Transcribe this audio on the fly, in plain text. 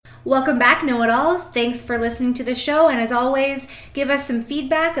Welcome back, Know-It-Alls. Thanks for listening to the show. And as always, give us some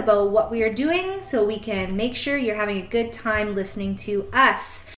feedback about what we are doing so we can make sure you're having a good time listening to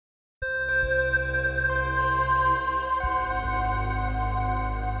us.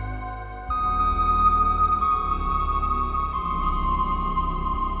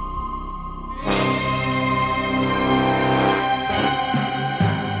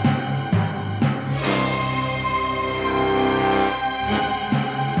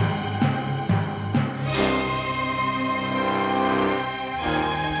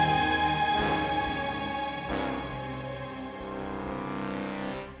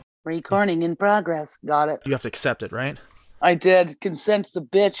 Recording in progress. Got it. You have to accept it, right? I did. Consent's the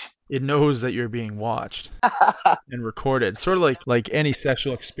bitch. It knows that you're being watched and recorded. Sort of like any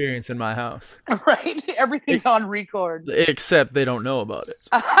sexual experience in my house. Right? Everything's on record. Except they don't know about it.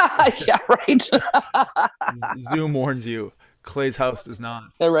 Yeah, right. Zoom warns you. Clay's house does not.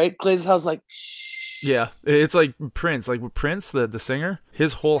 Yeah, right? Clay's house like, shh. Yeah, it's like Prince. Like Prince, the singer,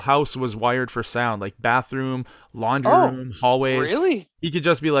 his whole house was wired for sound. Like bathroom, laundry room, hallways. Really? He could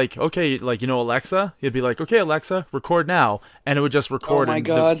just be like, okay, like, Alexa? He'd be like, okay, Alexa, record now. And it would just record. Oh my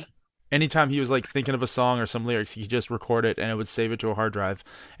God. Anytime he was like thinking of a song or some lyrics, he could just record it and it would save it to a hard drive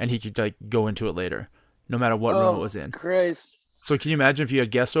and he could like go into it later, no matter what room it was in. Christ. So can you imagine if you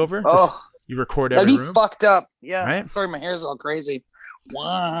had guests over? You record every room? That'd be room? fucked up. Yeah. Right? Sorry, my hair's all crazy.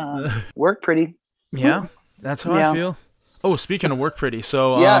 Wow. Work pretty. Yeah, that's how I feel. Oh, speaking of work pretty,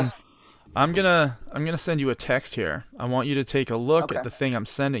 so yes. I'm gonna send you a text here. I want you to take a look at the thing I'm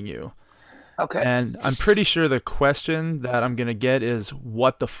sending you. Okay. And I'm pretty sure the question that I'm gonna get is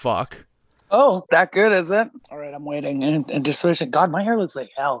what the fuck. Oh, that good, is it? All right, I'm waiting. And just switching. God, my hair looks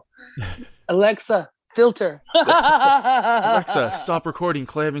like hell. Alexa, filter. Alexa, stop recording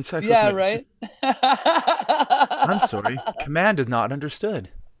Clay having sex with me. Yeah, right. I'm sorry. Command is not understood.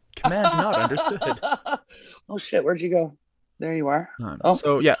 Command not understood. Oh shit, where'd you go? There you are.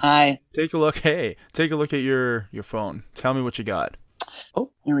 So yeah. Hi. Take a look. Hey, take a look at your phone. Tell me what you got.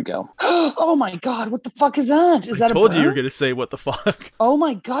 Oh, here we go. Oh my God, what the fuck is that? Is that I told you were gonna say what the fuck. Oh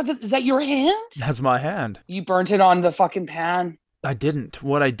my God, is that your hand? That's my hand. You burnt it on the fucking pan. I didn't.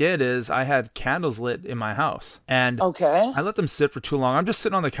 What I did is I had candles lit in my house, and I let them sit for too long. I'm just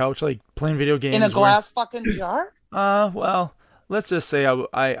sitting on the couch, like playing video games. In a glass fucking jar? Well, let's just say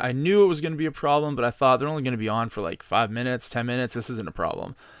I knew it was going to be a problem, but I thought they're only going to be on for like 5 minutes, 10 minutes. This isn't a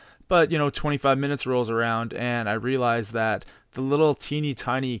problem. But, 25 minutes rolls around, and I realized that the little teeny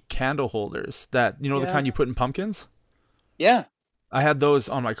tiny candle holders that, the kind you put in pumpkins? Yeah. I had those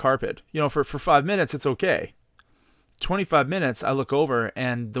on my carpet. For 5 minutes, it's okay. 25 minutes, I look over,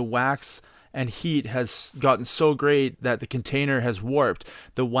 and the wax and heat has gotten so great that the container has warped.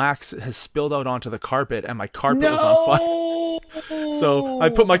 The wax has spilled out onto the carpet, and my carpet was on fire. So I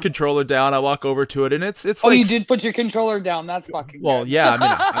put my controller down. I walk over to it, and it's like... Oh, you did put your controller down. That's fucking Well, good. yeah. I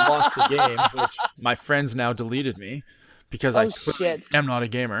mean, I lost the game, which my friends now deleted me because I am not a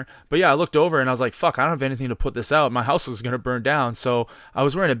gamer. But yeah, I looked over, and I was like, fuck, I don't have anything to put this out. My house was going to burn down. So I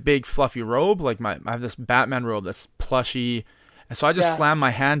was wearing a big, fluffy robe. Like I have this Batman robe that's plushy. And so I just slammed my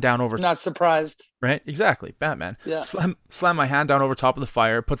hand down over... Not surprised. Right? Exactly. Batman. Yeah. Slam my hand down over top of the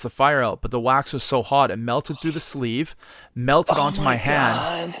fire, puts the fire out, but the wax was so hot, it melted through the sleeve, melted onto my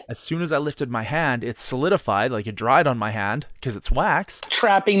hand. As soon as I lifted my hand, it solidified, like it dried on my hand, because it's wax.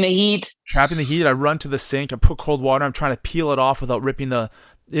 Trapping the heat. I run to the sink, I put cold water, I'm trying to peel it off without ripping the...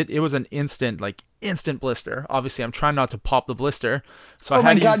 It was an instant blister. Obviously, I'm trying not to pop the blister. So oh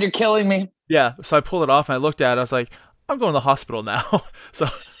my God, you're killing me. Yeah, so I pulled it off, and I looked at it, I was like... I'm going to the hospital now. So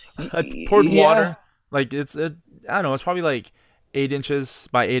I poured water. Like I don't know, it's probably like 8 inches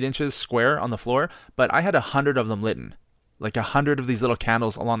by 8 inches square on the floor. But I had 100 of them lit. Like 100 of these little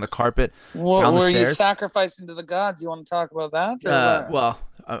candles along the carpet. What were you sacrificing to the gods? You want to talk about that?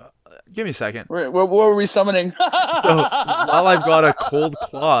 Give me a second. What were we summoning? So while I've got a cold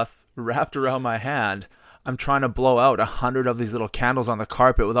cloth wrapped around my hand, I'm trying to blow out 100 of these little candles on the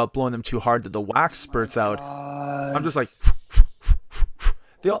carpet without blowing them too hard that the wax spurts out. I'm just like,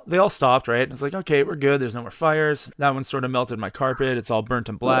 they all stopped, right? It's like, okay, we're good. There's no more fires. That one sort of melted my carpet. It's all burnt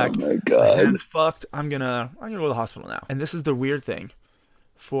and black. Oh my God. My hand's fucked. I'm gonna go to the hospital now. And this is the weird thing.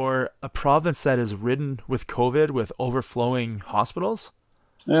 For a province that is ridden with COVID, with overflowing hospitals,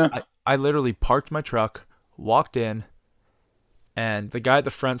 I literally parked my truck, walked in, and the guy at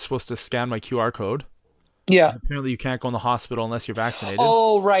the front's supposed to scan my QR code. Yeah. Apparently you can't go in the hospital unless you're vaccinated.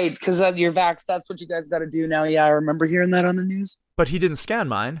 Oh, right. Because you're vaxxed. That's what you guys got to do now. Yeah, I remember hearing that on the news. But he didn't scan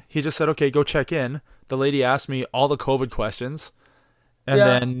mine. He just said, okay, go check in. The lady asked me all the COVID questions. And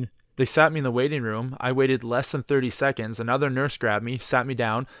then They sat me in the waiting room. I waited less than 30 seconds. Another nurse grabbed me, sat me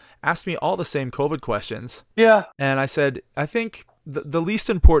down, asked me all the same COVID questions. Yeah. And I said, I think the least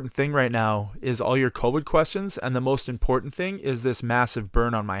important thing right now is all your COVID questions, and the most important thing is this massive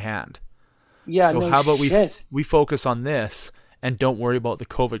burn on my hand. Yeah, so no how about shit. we focus on this and don't worry about the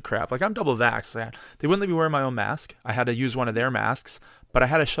COVID crap. Like, I'm double vaxxed. They wouldn't let me wear my own mask. I had to use one of their masks, but I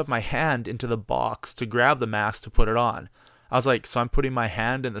had to shove my hand into the box to grab the mask to put it on. I was like, so I'm putting my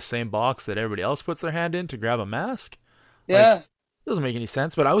hand in the same box that everybody else puts their hand in to grab a mask? Yeah. Like, doesn't make any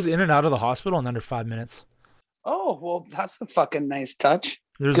sense, but I was in and out of the hospital in under 5 minutes. Oh, well, that's a fucking nice touch.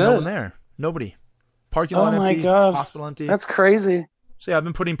 There's Good. no one there. Nobody. Parking lot empty. Oh my God. Hospital empty. That's crazy. So yeah, I've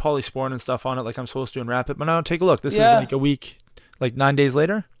been putting polysporin and stuff on it like I'm supposed to and wrap it. But now take a look. This is Yeah. like a week, like 9 days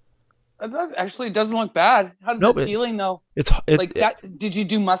later. That actually doesn't look bad. How does it feeling though? Did you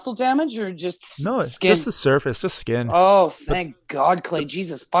do muscle damage or just skin? Just the surface, just skin. Oh, thank God, Clay.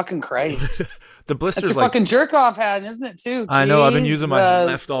 Jesus fucking Christ. The blisters, that's your fucking jerk off hand, isn't it too? I know. I've been using my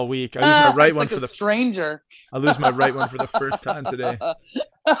left all week. I used my right one like for the stranger. I lose my right one for the first time today.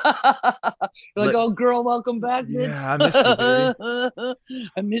 You're like, oh girl, welcome back, bitch. Yeah, I missed you, baby.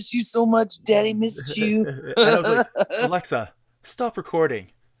 I missed you so much, Daddy missed you. And I was like, Alexa, stop recording.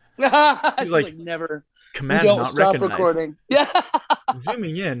 She's like, never. Command don't not stop recognized. Recording. Yeah.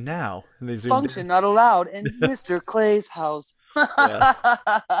 Zooming in now. And they zoomed Function in. not allowed in Mr. Clay's house.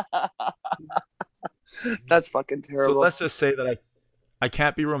 That's fucking terrible. So let's just say that I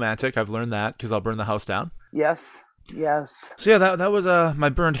can't be romantic. I've learned that because I'll burn the house down. Yes. So yeah, that was my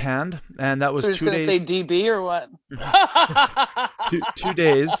burned hand, and that was 2 days. Say DB or what? 2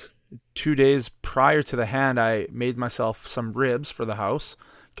 days. 2 days prior to the hand, I made myself some ribs for the house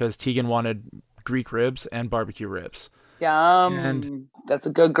because Tegan wanted Greek ribs and barbecue ribs. Yum. And that's a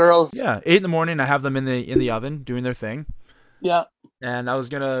good girl. Yeah, 8 in the morning. I have them in the oven doing their thing. Yeah. And I was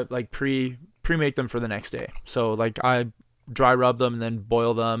gonna like pre-make them for the next day. So like I dry rub them and then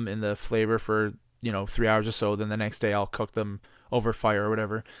boil them in the flavor for 3 hours or so. Then the next day I'll cook them over fire or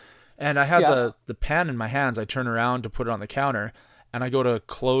whatever. And I had the pan in my hands. I turn around to put it on the counter, and I go to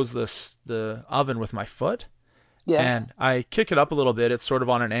close the oven with my foot. Yeah. And I kick it up a little bit. It's sort of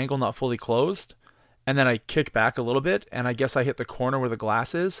on an angle, not fully closed. And then I kick back a little bit, and I guess I hit the corner where the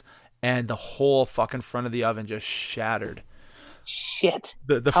glass is, and the whole fucking front of the oven just shattered. Shit.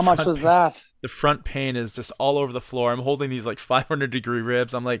 How much was that? The front pane is just all over the floor. I'm holding these like 500-degree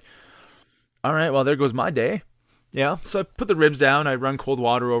ribs. I'm like, all right, well, there goes my day. Yeah, so I put the ribs down, I run cold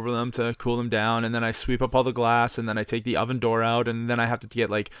water over them to cool them down, and then I sweep up all the glass, and then I take the oven door out, and then I have to get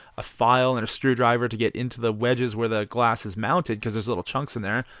like a file and a screwdriver to get into the wedges where the glass is mounted because there's little chunks in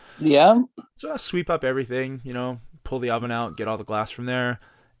there. Yeah. So I sweep up everything, pull the oven out, get all the glass from there,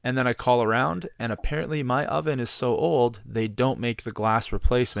 and then I call around, and apparently my oven is so old, they don't make the glass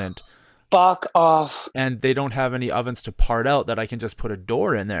replacement. Fuck off. And they don't have any ovens to part out that I can just put a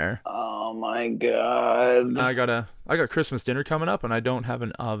door in there. Oh my God. I got Christmas dinner coming up, and I don't have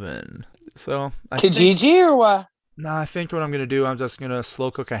an oven. So Kijiji or what? Nah, I think what I'm gonna do, I'm just gonna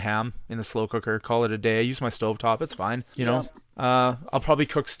slow cook a ham in the slow cooker, call it a day. I use my stovetop, it's fine. I'll probably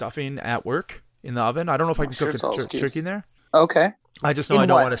cook stuffing at work in the oven. I don't know if I can cook a turkey in there. Okay. I just know I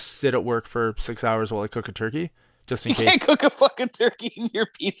don't want to sit at work for 6 hours while I cook a turkey. Just in case. You can't cook a fucking turkey in your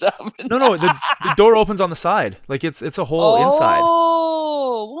pizza oven. No, the door opens on the side. Like it's a hole inside.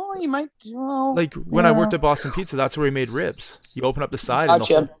 Oh, well, you might. Well, like when I worked at Boston Pizza, that's where we made ribs. You open up the side, and the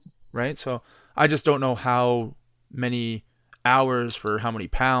hole, right? So I just don't know how many hours for how many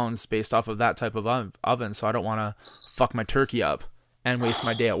pounds based off of that type of oven. So I don't want to fuck my turkey up and waste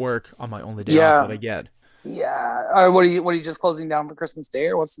my day at work on my only day off that I get. Yeah. All right, what are you just closing down for Christmas Day,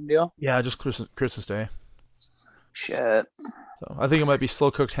 or what's the deal? Yeah, just Christmas Day. Shit. So I think it might be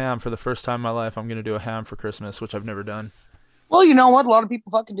slow cooked ham for the first time in my life. I'm gonna do a ham for Christmas, which I've never done. Well, you know what? A lot of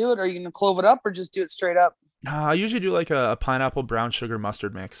people fucking do it. Are you gonna clove it up or just do it straight up? I usually do like a pineapple brown sugar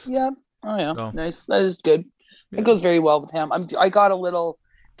mustard mix. Yeah. Oh yeah. So, nice. That is good. Yeah. It goes very well with ham. I got a little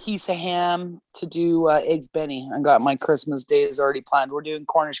piece of ham to do eggs Benny. I got my Christmas days already planned. We're doing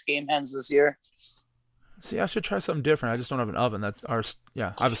Cornish game hens this year. See, I should try something different. I just don't have an oven. I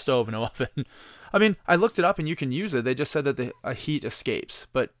have a stove and no oven. I mean, I looked it up and you can use it. They just said that the heat escapes,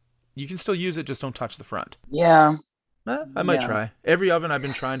 but you can still use it. Just don't touch the front. Yeah. I might try. Every oven I've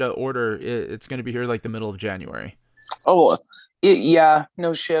been trying to order, it's going to be here like the middle of January. Oh, yeah.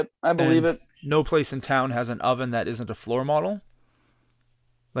 No shit. I believe it. No place in town has an oven that isn't a floor model.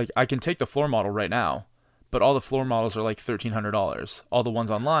 Like, I can take the floor model right now, but all the floor models are like $1,300. All the ones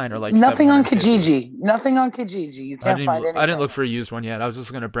online are like nothing on Kijiji. Nothing on Kijiji. You can't find anything. I didn't look for a used one yet. I was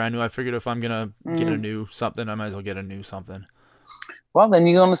just looking at brand new. I figured if I'm gonna get a new something, I might as well get a new something. Well, then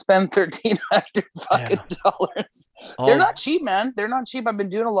you're going to spend $1,300 fucking dollars. They're not cheap, man. They're not cheap. I've been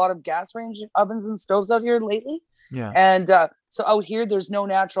doing a lot of gas range ovens and stoves out here lately. Yeah. And so out here, there's no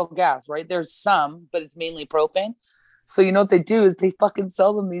natural gas, right? There's some, but it's mainly propane. So you know what they do is they fucking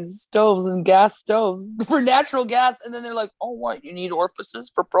sell them these stoves and gas stoves for natural gas. And then they're like, oh, what? You need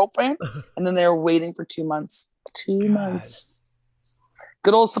orifices for propane? And then they're waiting for 2 months. 2 months.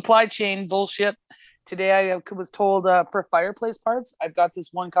 Good old supply chain bullshit. Today I was told for fireplace parts, I've got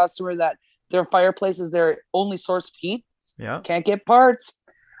this one customer that their fireplace is their only source of heat. Yeah. Can't get parts.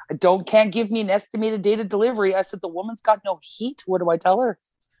 Can't give me an estimated date of delivery. I said, the woman's got no heat. What do I tell her?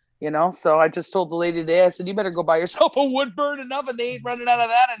 You know, so I just told the lady today, I said, you better go buy yourself a wood burning oven. They ain't running out of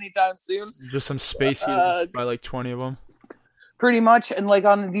that anytime soon. Just some space heaters, buy like 20 of them. Pretty much. And like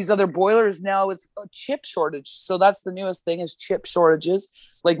on these other boilers now, it's a chip shortage. So that's the newest thing is chip shortages,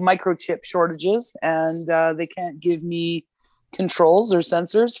 like microchip shortages. And they can't give me controls or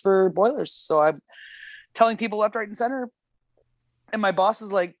sensors for boilers. So I'm telling people left, right, and center. And my boss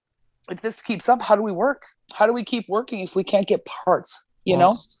is like, if this keeps up, how do we work? How do we keep working if we can't get parts? You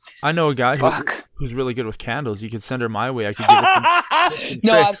know? I know a guy who's really good with candles. You could send her my way. I could give her some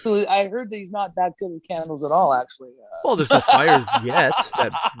No, tricks. absolutely. I heard that he's not that good with candles at all, actually. Well, there's no fires yet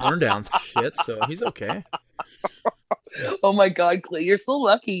that burn down shit, so he's okay. Oh my God, Clay, you're so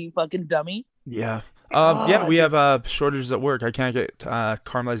lucky, you fucking dummy. Yeah. Yeah, we have shortages at work. I can't get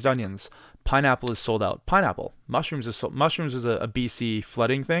caramelized onions. Pineapple is sold out. Pineapple. Mushrooms is a BC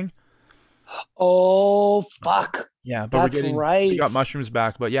flooding thing. Oh, fuck. Yeah, but That's we got mushrooms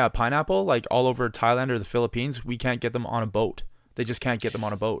back. But yeah, pineapple, like all over Thailand or the Philippines, we can't get them on a boat. They just can't get them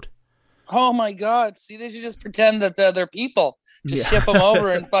on a boat. Oh my God. See, they should just pretend that they're people. Just ship them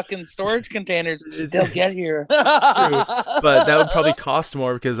over in fucking storage containers. They'll get here. True. But that would probably cost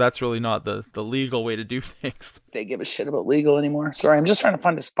more because that's really not the legal way to do things. They give a shit about legal anymore. Sorry, I'm just trying to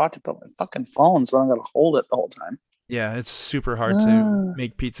find a spot to put my fucking phone so I'm going to hold it the whole time. Yeah, it's super hard to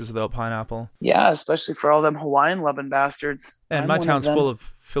make pizzas without pineapple. Yeah, especially for all them Hawaiian loving bastards. And my town's full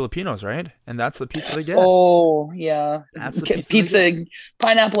of Filipinos, right? And that's the pizza they get. Oh, yeah. That's the pizza,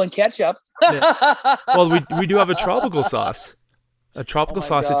 pineapple and ketchup. Yeah. Well, we do have a tropical sauce. A tropical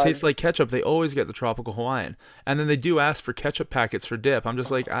sauce. God. It tastes like ketchup. They always get the tropical Hawaiian. And then they do ask for ketchup packets for dip. I'm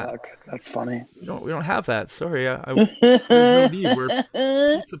just like, that's funny. We don't have that. Sorry. There's no need. We're a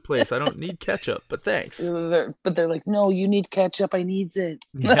pizza place. I don't need ketchup, but thanks. But they're like, no, you need ketchup. I needs it.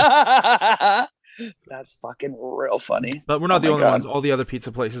 Yeah. That's fucking real funny. But we're not the only ones. All the other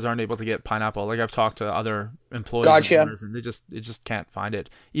pizza places aren't able to get pineapple. Like I've talked to other employees and owners, and they just can't find it.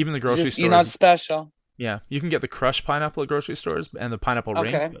 Even the grocery stores. You're not special. Yeah, you can get the crushed pineapple at grocery stores and the pineapple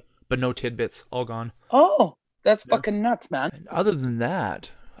rings, but no tidbits, all gone. Oh, that's fucking nuts, man. And other than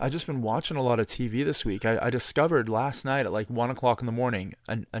that, I've just been watching a lot of TV this week. I discovered last night at like 1 o'clock in the morning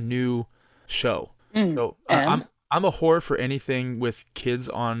a new show. So I'm a whore for anything with kids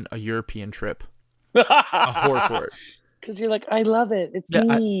on a European trip. A whore for it. Because you're like, I love it. It's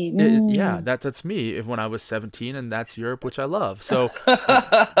me. That's me. When I was 17, and that's Europe, which I love. So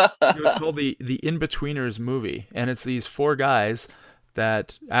it was called the In-Betweeners movie, and it's these 4 guys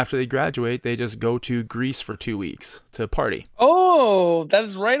that after they graduate, they just go to Greece for 2 weeks to party. Oh, that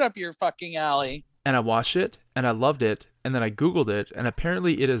is right up your fucking alley. And I watched it, and I loved it, and then I Googled it, and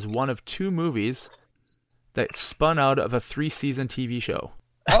apparently it is one of 2 movies that spun out of a 3-season TV show.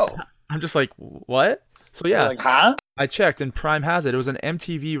 Oh. I'm just like, what? So yeah. Like, huh? I checked, and Prime has it. It was an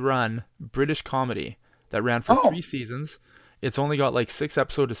MTV run British comedy that ran for 3 seasons. It's only got like 6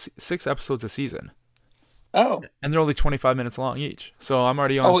 episodes a season. Oh. And they're only 25 minutes long each. So I'm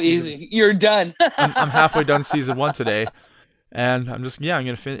already on. Oh, easy. You're done. I'm halfway done season 1 today. And I'm going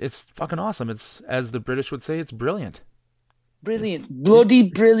to finish. It's fucking awesome. It's, as the British would say, it's brilliant. Brilliant. Bloody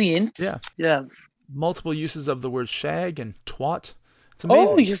brilliant. Yeah. Yes. Multiple uses of the word shag and twat. It's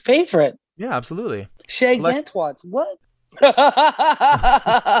amazing. Oh, your favorite. Yeah, absolutely. Shags and twats. What?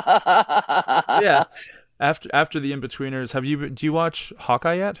 Yeah. After the In-Betweeners, do you watch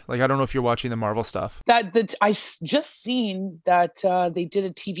Hawkeye yet? Like, I don't know if you're watching the Marvel stuff. Just seen that they did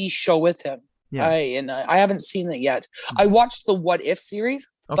a TV show with him. Yeah. I haven't seen it yet. I watched the What If series.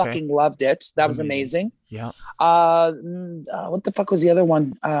 Okay. Fucking loved it. That was amazing. Yeah. What the fuck was the other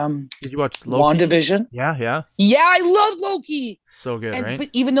one? Did you watch Loki? WandaVision? Yeah. Yeah, I love Loki. So good, right? But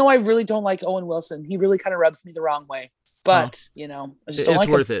even though I really don't like Owen Wilson, he really kind of rubs me the wrong way. But, I just don't like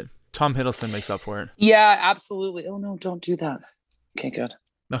it's worth it. Tom Hiddleston makes up for it. Yeah, absolutely. Oh, no, don't do that. Okay, good.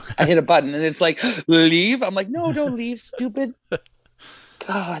 Okay. I hit a button and it's like, leave. I'm like, no, don't leave, stupid.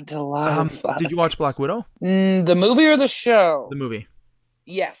 God, did you watch Black Widow? The movie or the show? The movie.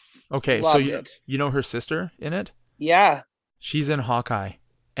 Yes. Okay, Loved so it. you know her sister in it? Yeah. She's in Hawkeye,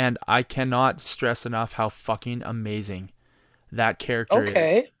 and I cannot stress enough how fucking amazing that character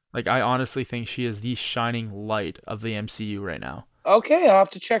is. Like, I honestly think she is the shining light of the MCU right now. Okay, I'll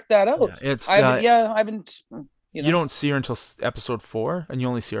have to check that out. Yeah, it's I haven't. You don't see her until episode 4, and you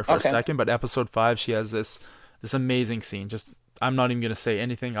only see her for a second. But episode 5, she has this amazing scene. Just, I'm not even gonna say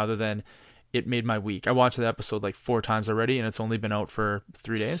anything other than it made my week. I watched the episode like 4 times already, and it's only been out for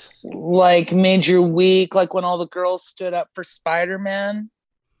 3 days. Like, made your week, like when all the girls stood up for Spider-Man.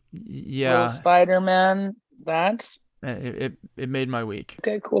 Yeah, Spider-Man. That's it made my week.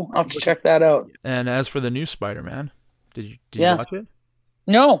 Okay, cool. I'll have to check that out. And as for the new Spider-Man, did you watch it?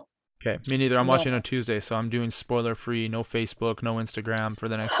 No. Okay, me neither. I'm watching on Tuesday, so I'm doing spoiler-free, no Facebook, no Instagram for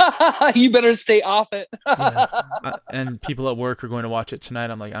the next... You better stay off it. And people at work are going to watch it tonight.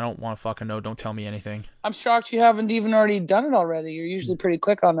 I'm like, I don't want to fucking know. Don't tell me anything. I'm shocked you haven't even already done it already. You're usually pretty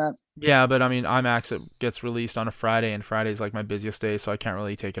quick on that. Yeah, but I mean, IMAX, it gets released on a Friday, and Friday's like my busiest day, so I can't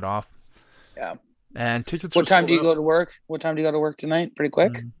really take it off. Yeah. And tickets What time do you go to work? What time do you go to work tonight? Pretty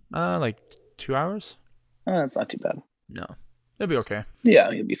quick? Like 2 hours. Oh, that's not too bad. No. It'll be okay. Yeah,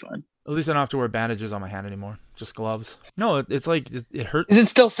 you'll be fine. At least I don't have to wear bandages on my hand anymore. Just gloves. No, it's like, it hurts. Is it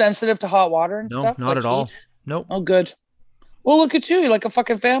still sensitive to hot water and stuff? No, not at all. Nope. Oh, good. Well, look at you. You're like a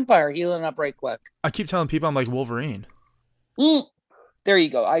fucking vampire healing up right quick. I keep telling people I'm like Wolverine. There you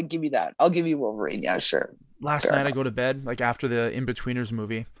go. I give you that. I'll give you Wolverine. Yeah, sure. Last night I go to bed, like after the In-Betweeners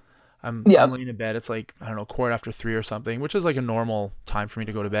movie. I'm laying in bed. It's like, I don't know, 3:15 or something, which is like a normal time for me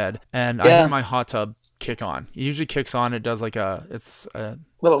to go to bed. And I hear my hot tub kick on. It usually kicks on. It does like it's a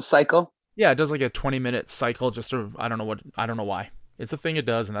little cycle. Yeah, it does like a 20-minute cycle. I don't know why. It's a thing it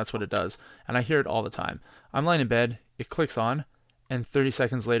does, and that's what it does. And I hear it all the time. I'm laying in bed. It clicks on, and 30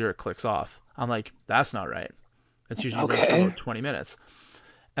 seconds later it clicks off. I'm like, that's not right. It's usually for about 20 minutes.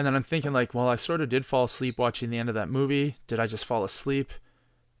 And then I'm thinking like, well, I sort of did fall asleep watching the end of that movie. Did I just fall asleep?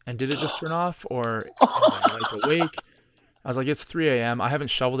 And did it just turn off, or am I like awake? I was like, it's 3 a.m. I haven't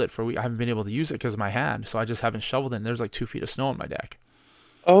shoveled it for a week. I haven't been able to use it because of my hand, so I just haven't shoveled it. And there's like 2 feet of snow on my deck.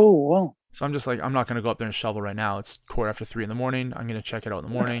 Oh, wow. So I'm just like, I'm not going to go up there and shovel right now. It's 3:15 in the morning. I'm going to check it out in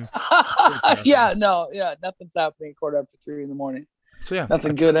the morning. Nothing's happening 3:15 in the morning. So yeah.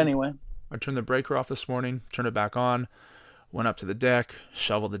 Nothing good anyway. I turned the breaker off this morning, turned it back on, went up to the deck,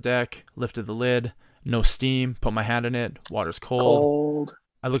 shoveled the deck, lifted the lid, no steam, put my hand in it, water's cold.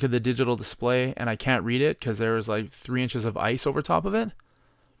 I look at the digital display and I can't read it because there was like 3 inches of ice over top of it.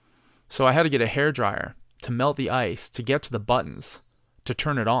 So I had to get a hairdryer to melt the ice to get to the buttons to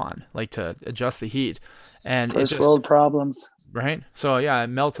turn it on, like to adjust the heat. And first world problems. Right? So yeah, I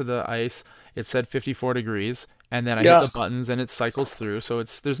melted the ice. It said 54 degrees. And then I hit the buttons and it cycles through. So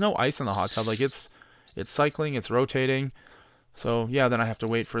there's no ice in the hot tub. Like it's cycling, it's rotating. So yeah, then I have to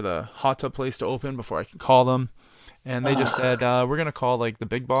wait for the hot tub place to open before I can call them. And they just said, we're going to call like the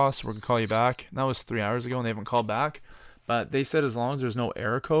big boss. We're going to call you back. And that was 3 hours ago and they haven't called back. But they said as long as there's no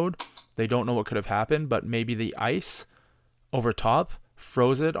error code, they don't know what could have happened. But maybe the ice over top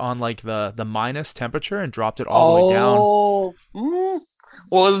froze it on like the minus temperature and dropped it all the way down. Oh,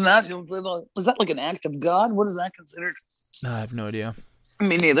 well, was that like an act of God? What is that considered? I have no idea.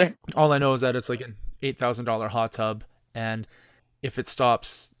 Me neither. All I know is that it's like an $8,000 hot tub. And if it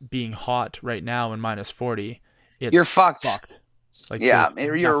stops being hot right now in minus 40, you're fucked. Like,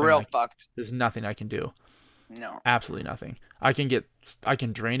 you're real fucked. There's nothing I can do. No, absolutely nothing. I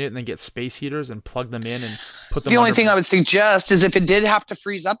can drain it and then get space heaters and plug them in and put them. The only thing I would suggest is if it did have to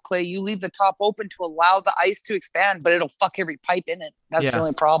freeze up, Clay, you leave the top open to allow the ice to expand, but it'll fuck every pipe in it. That's the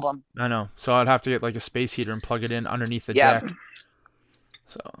only problem. I know. So I'd have to get like a space heater and plug it in underneath the deck.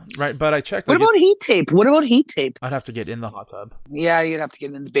 So right, but I checked. What about heat tape? I'd have to get in the hot tub. Yeah, you'd have to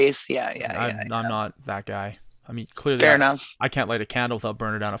get in the base. I'm not that guy. I mean, clearly, fair enough. I can't light a candle without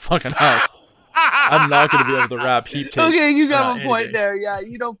burning down a fucking house. I'm not going to be able to wrap heat tape. Okay, you got a point there. Yeah,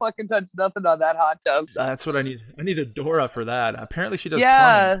 you don't fucking touch nothing on that hot tub. That's what I need. I need a Dora for that. Apparently, she does.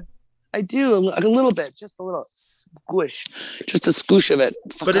 Yeah, I do a little bit, just a little squish, just a scoosh of it.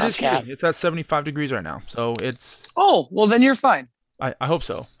 But it is heating. It's at 75 degrees right now, so it's. Oh well, then you're fine. I hope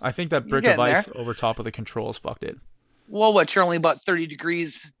so. I think that brick of ice over top of the controls fucked it. Well, you're only about 30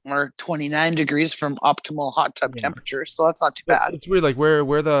 degrees or 29 degrees from optimal hot tub temperature, so that's not too bad. It's weird, like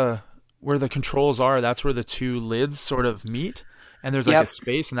where the controls are, that's where the 2 lids sort of meet, and there's like a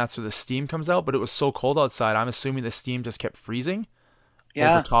space, and that's where the steam comes out. But it was so cold outside, I'm assuming the steam just kept freezing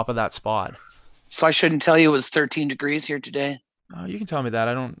over top of that spot. So I shouldn't tell you it was 13 degrees here today. You can tell me that.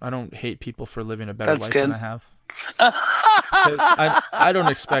 I don't hate people for living a better life than I have. Because I don't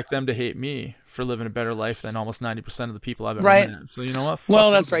expect them to hate me for living a better life than almost 90% of the people I've ever Right. met. So you know what?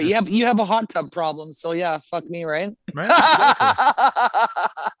 Well, Fuck that's them, right. man. You have a hot tub problem, so yeah, fuck me, right? Right? Exactly.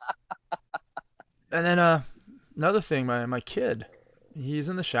 And then another thing, my kid, he's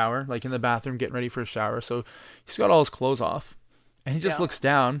in the shower, like in the bathroom, getting ready for a shower. So he's got all his clothes off, and he just looks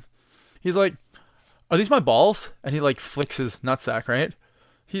down. He's like, "Are these my balls?" And he like flicks his nutsack. Right?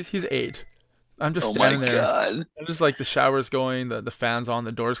 He's 8. I'm just standing there. God. I'm just like the shower's going, the fan's on,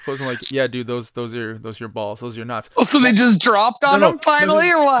 the door's closed. I'm like, yeah, dude, those are your balls, those are your nuts. Oh, so they just dropped on him finally,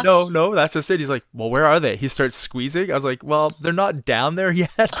 or what? No, that's just it. He's like, well, where are they? He starts squeezing. I was like, well, they're not down there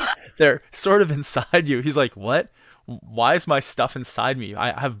yet. They're sort of inside you. He's like, what? Why is my stuff inside me?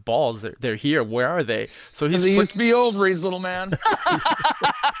 I have balls. They're here. Where are they? So he's used to be ovaries, little man.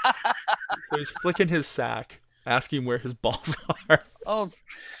 So he's flicking his sack, asking where his balls are. Oh,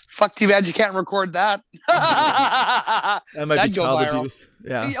 fuck! Too bad you can't record that. That might That'd be go child viral. abuse.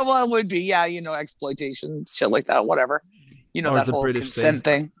 Yeah. Yeah, well, it would be. Yeah, exploitation, shit like that. Whatever. Or that as the whole British consent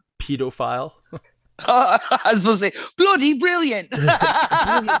thing. Pedophile. I was supposed to say bloody brilliant.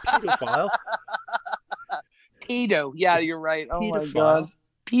 Brilliant pedophile. Pedo. Yeah, you're right. Oh my Pedophile. god.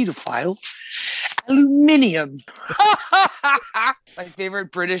 Pedophile. Aluminium. My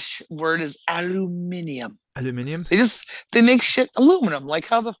favorite British word is aluminium. Aluminium. They make shit aluminum. Like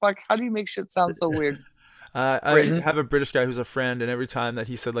how do you make shit sound so weird? I have a British guy who's a friend, and every time that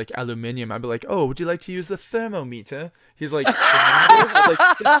he said like aluminium, I'd be like, "Oh, would you like to use the thermometer?" He's like, I was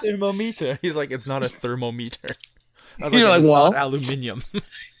like, "The thermometer." He's like, "It's not a thermometer." I was You're like, "It's well." not aluminium."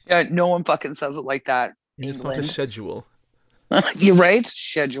 Yeah, no one fucking says it like that. It's not a schedule. You're right.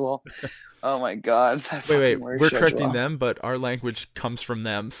 Schedule. Oh my god. Wait, we're correcting them, but our language comes from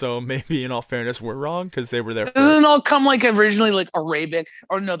them. So maybe, in all fairness, we're wrong because they were there. Doesn't it all come like originally like Arabic?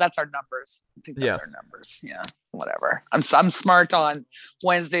 Or no, that's our numbers. I think that's our numbers. Yeah, whatever. I'm smart on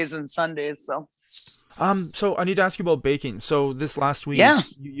Wednesdays and Sundays. So. So I need to ask you about baking. So this last week,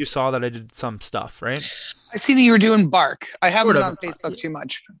 you saw that I did some stuff, right? I see that you were doing bark. I haven't been Sort on Facebook too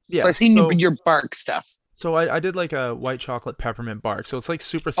much, Yeah, so I seen your bark stuff. So I did like a white chocolate peppermint bark. So it's like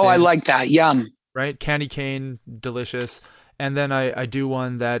super thin. Oh, I like that. Yum. Right? Candy cane, delicious. And then I do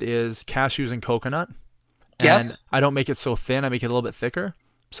one that is cashews and coconut. And I don't make it so thin. I make it a little bit thicker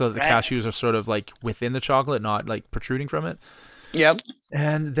so that the cashews are sort of like within the chocolate, not like protruding from it. Yep.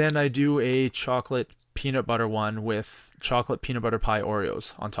 And then I do a chocolate peanut butter one with chocolate peanut butter pie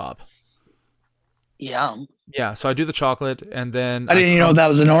Oreos on top. Yum. Yeah, so I do the chocolate, and then I didn't even know that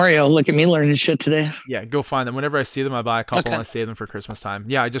was an Oreo. Look at me learning shit today. Yeah, go find them. Whenever I see them, I buy a couple and I save them for Christmas time.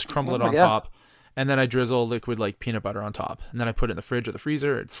 Yeah, I just crumble it on top, and then I drizzle liquid like peanut butter on top, and then I put it in the fridge or the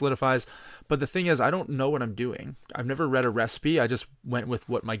freezer. It solidifies. But the thing is, I don't know what I'm doing. I've never read a recipe. I just went with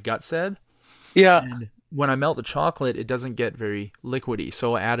what my gut said. Yeah. And when I melt the chocolate, it doesn't get very liquidy,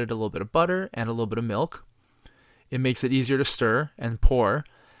 so I added a little bit of butter and a little bit of milk. It makes it easier to stir and pour.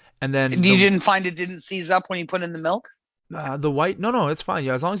 And then you didn't find it didn't seize up when you put in the milk? The white, no, it's fine.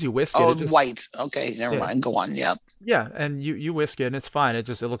 Yeah, as long as you whisk it. Oh, white. Okay, never mind. Go on. Yeah. Yeah, and you whisk it and it's fine. It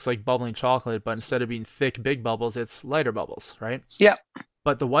looks like bubbling chocolate, but instead of being thick, big bubbles, it's lighter bubbles, right? Yeah.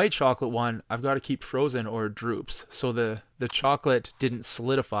 But the white chocolate one, I've got to keep frozen or it droops. So the chocolate didn't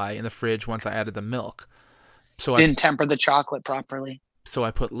solidify in the fridge once I added the milk. So didn't temper the chocolate properly. So I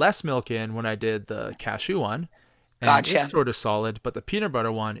put less milk in when I did the cashew one. And Gotcha. It's sort of solid, but the peanut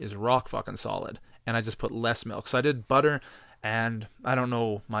butter one is rock fucking solid. And I just put less milk. So I did butter and I don't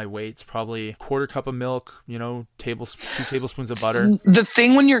know my weights, probably a quarter cup of milk, 2 tablespoons of butter. The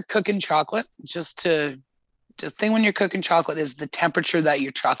thing when you're cooking chocolate, the thing when you're cooking chocolate is the temperature that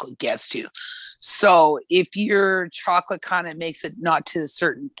your chocolate gets to. So if your chocolate kind of makes it not to a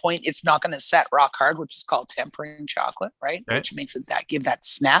certain point, it's not going to set rock hard, which is called tempering chocolate, right? Which makes it give that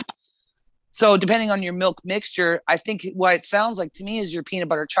snap. So depending on your milk mixture, I think what it sounds like to me is your peanut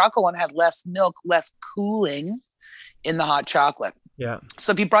butter chocolate one had less milk, less cooling in the hot chocolate. Yeah.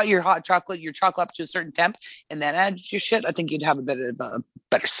 So if you brought your chocolate up to a certain temp and then added your shit, I think you'd have a bit of a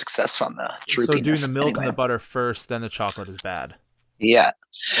better success from the droopiness. So doing the milk and the butter first, then the chocolate is bad. Yeah.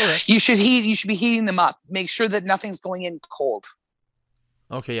 Okay. You should be heating them up. Make sure that nothing's going in cold.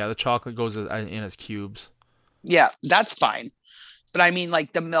 Okay, yeah, the chocolate goes in as cubes. Yeah, that's fine. But I mean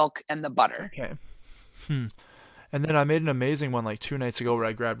like the milk and the butter. Okay. And then I made an amazing one like 2 nights ago where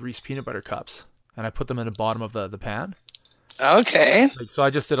I grabbed Reese peanut butter cups and I put them in the bottom of the pan. Okay. So I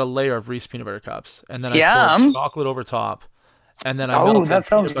just did a layer of Reese peanut butter cups and then I poured chocolate over top. And then I melted that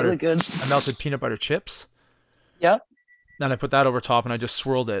sounds really good. I melted peanut butter chips. Yep. Then I put that over top and I just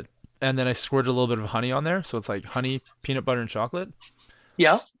swirled it. And then I squirted a little bit of honey on there. So it's like honey, peanut butter, and chocolate.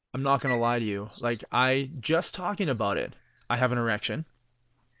 Yeah. I'm not gonna lie to you. Like, I just talking about it, I have an erection.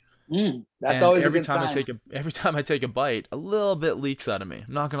 That's And always a every good time sign. every time I take a bite, a little bit leaks out of me.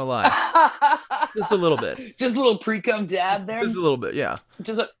 I'm not gonna lie. Just a little bit. Just a little pre-cum dab there. Just a little bit, yeah.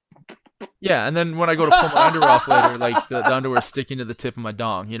 Just a... Yeah, and then when I go to pull my underwear off later, like the underwear's sticking to the tip of my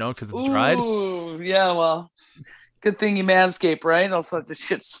dong, because it's dried. Ooh, yeah, well, good thing you manscape, right? Also, the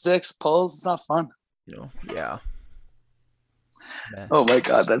shit sticks, pulls. It's not fun. Yeah. Man. Oh my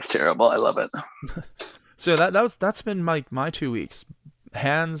god, that's terrible. I love it. So that's been my 2 weeks.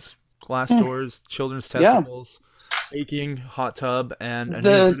 Hands, glass doors, children's testicles, baking, hot tub, and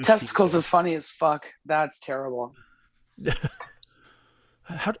the testicles is funny as fuck. That's terrible.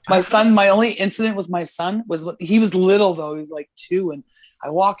 My only incident with my son was he was little though. He was like 2, and I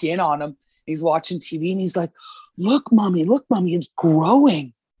walk in on him. He's watching TV, and he's like, look, mommy, it's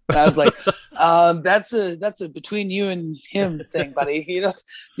growing." And I was like, that's a between you and him thing, buddy. You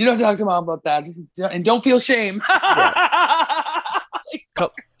don't talk to mom about that, and don't feel shame.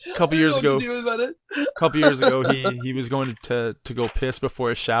 Couple years ago, he was going to go piss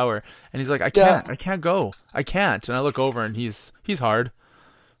before a shower, and he's like, I can't go, and I look over, and he's hard.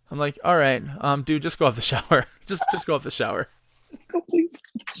 I'm like, all right, dude, just go off the shower, just go off the shower. Let's go, please.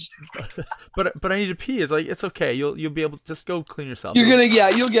 but I need to pee. It's like, it's okay, you'll be able to just go clean yourself.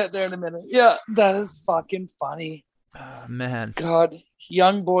 You'll get there in a minute. Yeah, that is fucking funny. Man, God,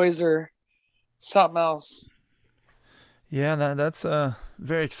 young boys are something else. Yeah, that's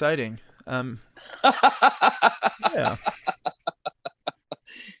very exciting. Yeah.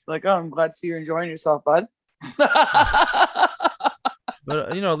 Like, oh, I'm glad to see you're enjoying yourself, bud.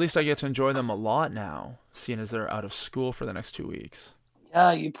 But at least I get to enjoy them a lot now, seeing as they're out of school for the next 2 weeks.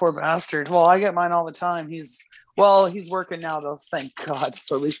 Yeah, you poor bastard. Well, I get mine all the time. He's working now though, thank God.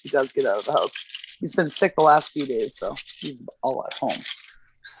 So at least he does get out of the house. He's been sick the last few days, so he's all at home.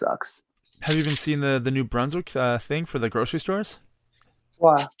 Sucks. Have you been seeing the new Brunswick thing for the grocery stores?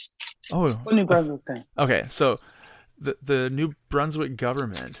 What? Oh, what New Brunswick thing? Okay, so the New Brunswick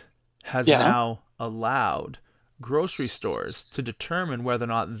government has now allowed grocery stores to determine whether or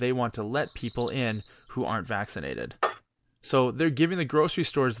not they want to let people in who aren't vaccinated. So they're giving the grocery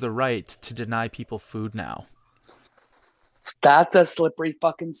stores the right to deny people food now. That's a slippery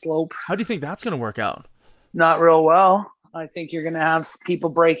fucking slope. How do you think that's going to work out? Not real well. I think you're going to have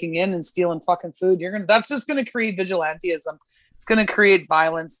people breaking in and stealing fucking food. That's just going to create vigilantism. It's going to create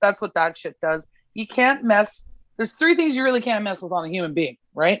violence. That's what that shit does. You can't mess. There's 3 things you really can't mess with on a human being,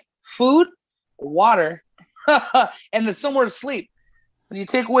 right? Food, water, and then somewhere to sleep. When you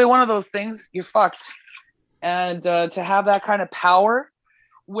take away one of those things, you're fucked. And to have that kind of power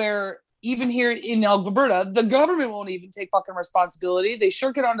where even here in Alberta, the government won't even take fucking responsibility. They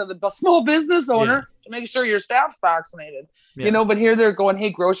shirk it onto the small business owner to make sure your staff's vaccinated. But here they're going,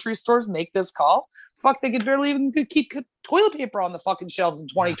 hey, grocery stores, make this call. Fuck, they could barely even keep toilet paper on the fucking shelves in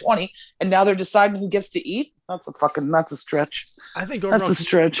 2020. And now they're deciding who gets to eat. That's a stretch. I think that's a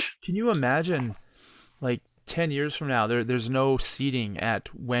stretch. Can you imagine, like, 10 years from now, there's no seating at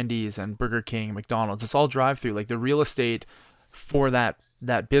Wendy's and Burger King and McDonald's. It's all drive-through. Like, the real estate for that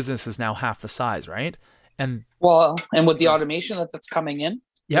business is now half the size, right? And with the automation that's coming in.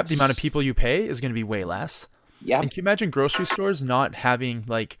 Yep, the amount of people you pay is going to be way less. Yeah. And can you imagine grocery stores not having,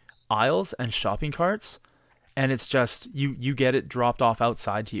 like, aisles and shopping carts, and it's just you get it dropped off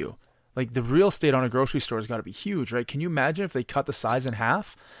outside to you? Like, the real estate on a grocery store has got to be huge, right? Can you imagine if they cut the size in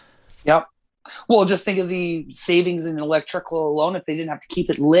half? Yep. Well, just think of the savings in electrical alone if they didn't have to keep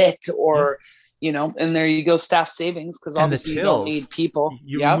it lit or, and there you go, staff savings, because obviously you don't need people.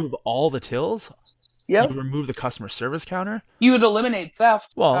 You remove all the tills. Yeah. You remove the customer service counter. You would eliminate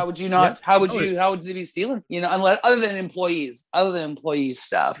theft. Well, how would you not? How would they be stealing? Unless other than employees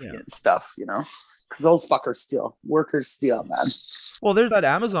stuff, stuff. Because those fuckers steal. Workers steal, man. Well, there's that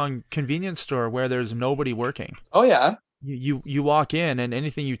Amazon convenience store where there's nobody working. Oh yeah. You walk in and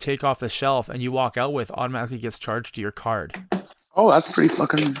anything you take off the shelf and you walk out with automatically gets charged to your card. Oh, that's pretty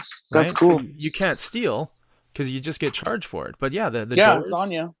fucking. That's cool. So you can't steal because you just get charged for it. But the doors, it's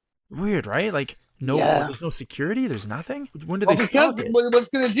on you. Weird, right? Like there's no security. There's nothing. When do they stop it? What's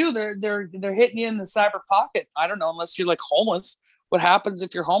gonna do? They're hitting you in the cyber pocket. I don't know. Unless you're like homeless. What happens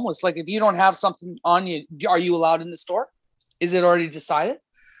if you're homeless? Like if you don't have something on you, are you allowed in the store? Is it already decided?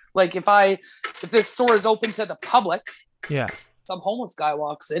 Like if this store is open to the public. Yeah. Some homeless guy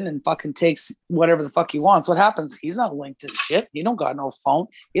walks in and fucking takes whatever the fuck he wants. What happens? He's not linked to shit. He don't got no phone.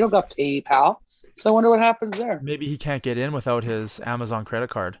 He don't got PayPal. So I wonder what happens there. Maybe he can't get in without his Amazon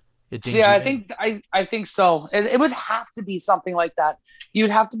credit card. I think so. It would have to be something like that. You'd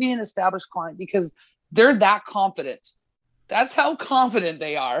have to be an established client because they're that confident That's how confident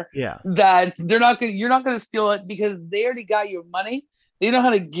they are. Yeah. That you're not gonna steal it because they already got your money. They know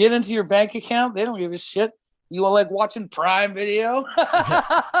how to get into your bank account. They don't give a shit. You all like watching Prime Video?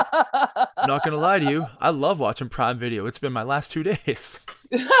 I'm not gonna lie to you. I love watching Prime Video. It's been my last 2 days.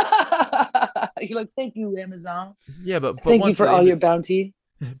 You're like, thank you, Amazon. Yeah, but thank you for all your bounty.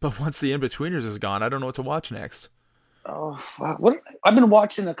 But once the In-Betweeners is gone, I don't know what to watch next. Oh, fuck. I've been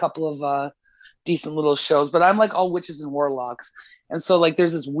watching a couple of decent little shows, but I'm like all witches and warlocks, and so like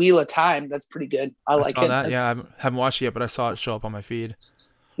there's this Wheel of Time that's pretty good. I like saw it. That. Yeah, I haven't watched it yet, but I saw it show up on my feed.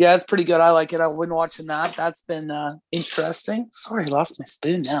 Yeah, it's pretty good. I like it. I've been watching that. That's been interesting. Sorry, I lost my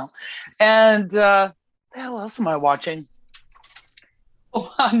spoon now. And what else am I watching?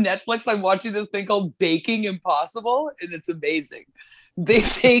 Oh, on Netflix, I'm watching this thing called Baking Impossible, and it's amazing. They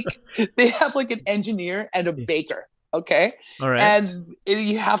have like an engineer and a baker. Okay. All right. And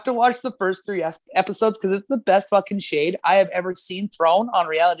you have to watch the first 3 episodes because it's the best fucking shade I have ever seen thrown on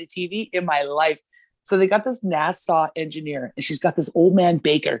reality TV in my life. So they got this NASA engineer and she's got this old man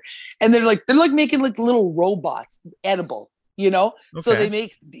baker, and they're like making like little robots edible, you know? Okay. So they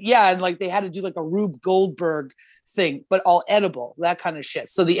make, and like they had to do like a Rube Goldberg thing, but all edible, that kind of shit.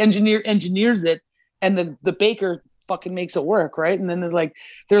 So the engineer engineers it, and the baker fucking makes it work, right? And then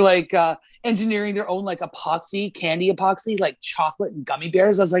they're like engineering their own like candy epoxy, like chocolate and gummy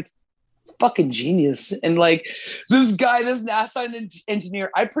bears. I was like, it's fucking genius. And like this NASA engineer,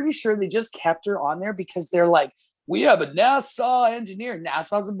 I'm pretty sure they just kept her on there because they're like, we have a NASA engineer.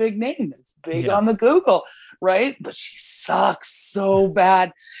 NASA's a big name. It's big on the Google, right? But she sucks so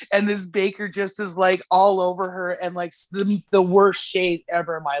bad. And this baker just is like all over her, and like the worst shade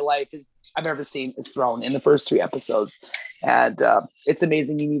ever in my life I've ever seen is thrown in the first 3 episodes. And it's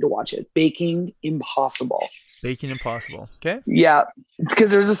amazing. You need to watch it. Baking Impossible. Baking Impossible. Okay. Yeah.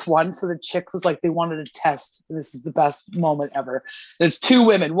 Because there's this one. So the chick was like, they wanted to test. And this is the best moment ever. There's 2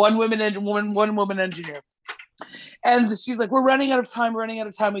 women, one woman engineer. And she's like, we're running out of time.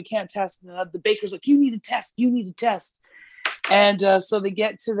 We can't test. And the baker's like, you need to test. And so they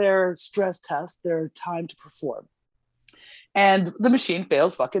get to their stress test, their time to perform. And the machine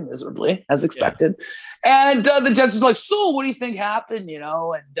fails fucking miserably, as expected. Yeah. And the judge is like, so what do you think happened? You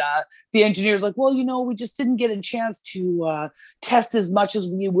know, and the engineer's like, well, you know, we just didn't get a chance to test as much as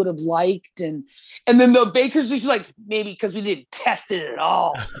we would have liked. And then the baker's just like, maybe because we didn't test it at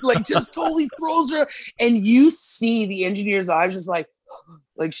all. Like, just totally throws her. And you see the engineer's eyes just like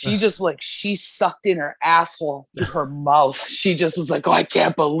she just like, she sucked in her asshole through her mouth. She just was like, oh, I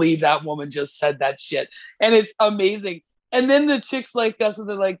can't believe that woman just said that shit. And it's amazing. And then the chicks like us, and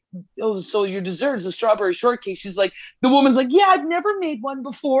they're like, oh, so your dessert is a strawberry shortcake. She's like, the woman's like, yeah, I've never made one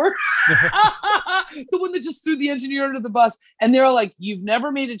before. The one that just threw the engineer under the bus. And they're all like, you've never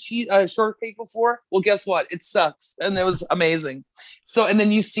made a shortcake before? Well, guess what? It sucks. And it was amazing. So, and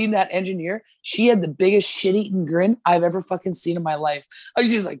then you seen that engineer, she had the biggest shit-eating grin I've ever fucking seen in my life.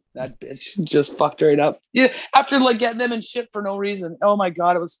 She's like, that bitch just fucked right up. Yeah, after like getting them in shit for no reason. Oh my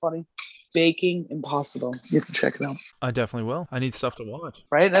God, it was funny. Baking Impossible. You have to check it out. I definitely will. I need stuff to watch.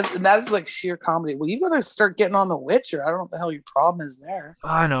 Right? That's like sheer comedy. Well, you gotta start getting on The Witcher. I don't know what the hell your problem is there.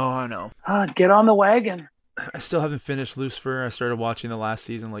 I know. Get on the wagon. I still haven't finished Lucifer. I started watching the last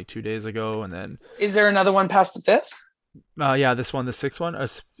season like 2 days ago, and then... Is there another one past the 5th? Yeah, this one, the 6th one.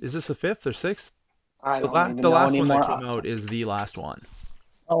 Is this the 5th or 6th? I don't even the know last anymore. one that came out is the last one.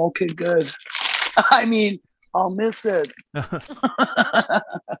 Oh, okay, good. I mean, I'll miss it.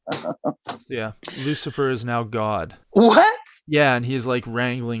 Yeah, Lucifer is now God. What? Yeah, and he's like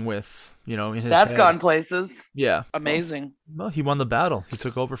wrangling with, in his That's head. Gone places. Yeah. Amazing. Well, he won the battle. He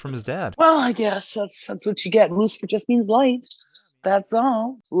took over from his dad. Well, I guess that's what you get. Lucifer just means light. That's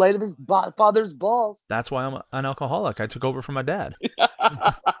all. Light of his father's balls. That's why I'm an alcoholic. I took over from my dad.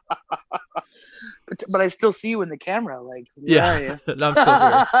 But I still see you in the camera. Like, yeah, where are you? No, I'm still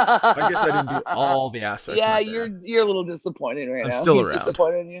here. I guess I didn't do all the aspects. Yeah, you're a little disappointed right now. Still He's around.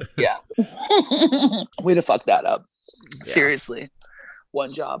 disappointed in you. Yeah. Way to fuck that up. Yeah. Seriously.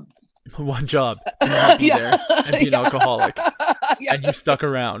 One job. One job. To not be there and be an alcoholic. Yeah. And you stuck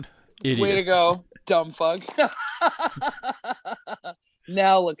around. Idiot. Way to go, dumb fuck.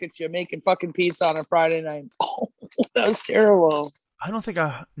 Now look at you making fucking pizza on a Friday night. Oh, that was terrible. I don't think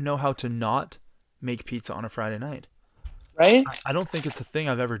I know how to not make pizza on a Friday night. Right? I don't think it's a thing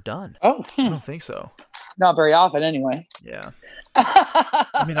I've ever done. Oh. I don't think so. Not very often anyway. Yeah.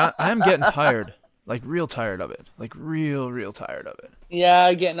 I mean, I am getting tired. Like, real tired of it. Like, real tired of it.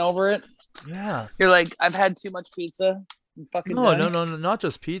 Yeah, getting over it. Yeah. You're like, I've had too much pizza. I'm fucking No, done. not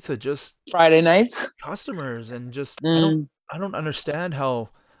just pizza, just Friday nights. customers and just I don't understand how.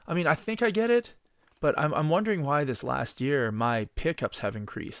 I mean, I think I get it, But I'm wondering why this last year my pickups have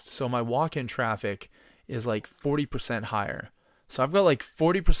increased. So my walk-in traffic is like 40% higher. So I've got like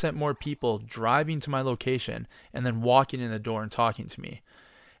 40% more people driving to my location and then walking in the door and talking to me.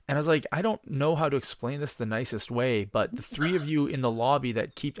 And I was like, I don't know how to explain this the nicest way, but the three of you in the lobby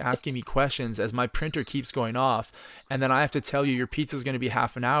that keep asking me questions as my printer keeps going off, and then I have to tell you your pizza's going to be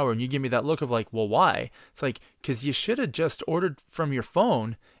half an hour, and you give me that look of like, well, why? It's like, because you should have just ordered from your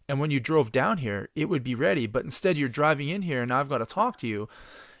phone, and when you drove down here, it would be ready. But instead, you're driving in here, and now I've got to talk to you.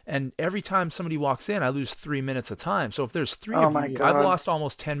 And every time somebody walks in, I lose 3 minutes of time. So if there's three of you, God. I've lost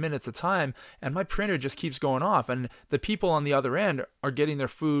almost 10 minutes of time, and my printer just keeps going off. And the people on the other end are getting their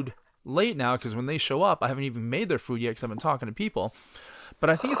food late now because when they show up, I haven't even made their food yet because I've been talking to people.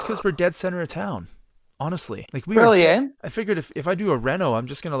 But I think it's because we're dead center of town. Honestly, like I figured if I do a reno, I'm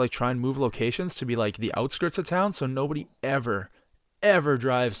just gonna like try and move locations to be like the outskirts of town, so nobody ever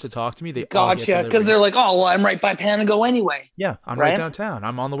drives to talk to me. They gotcha, because they're like, oh, well, I'm right by Panago anyway. Yeah, I'm right downtown.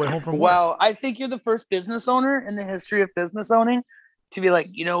 I'm on the way home from work. Wow, I think you're the first business owner in the history of business owning to be like,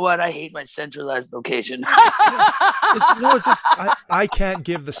 you know what? I hate my centralized location. It's just I can't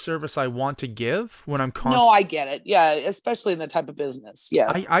give the service I want to give when I'm constantly. No, I get it. Yeah, especially in the type of business.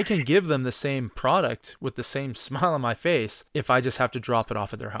 Yes, I can give them the same product with the same smile on my face if I just have to drop it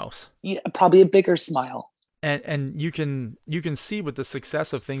off at their house. Yeah, probably a bigger smile. And you can see with the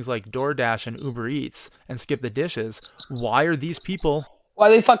success of things like DoorDash and Uber Eats and Skip the Dishes, why are these people? Why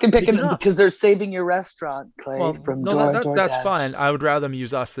are they fucking picking it? Because they're saving your restaurant, Clay, from DoorDash. That's fine. I would rather them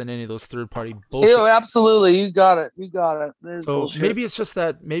use us than any of those third-party bullshit. Ew, absolutely, you got it. There's so bullshit. Maybe it's just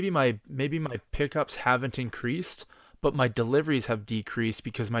that maybe my pickups haven't increased, but my deliveries have decreased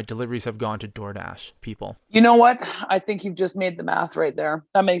because my deliveries have gone to DoorDash people. You know what? I think you've just made the math right there.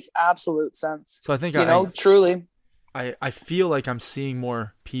 That makes absolute sense. So I think truly. I feel like I'm seeing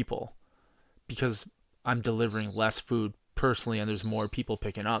more people because I'm delivering less food personally, and there's more people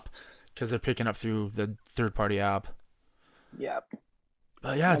picking up because they're picking up through the third-party app. Yep.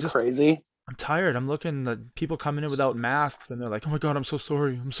 But yeah, it's just crazy. I'm tired. I'm looking at people coming in without masks, and they're like, "Oh my God, I'm so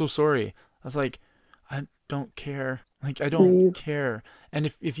sorry. I'm so sorry." I was like, I don't care. Like, I don't care.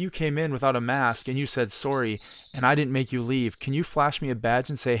 And if you came in without a mask and you said sorry and I didn't make you leave, can you flash me a badge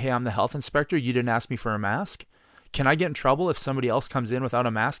and say, "Hey, I'm the health inspector. You didn't ask me for a mask"? Can I get in trouble if somebody else comes in without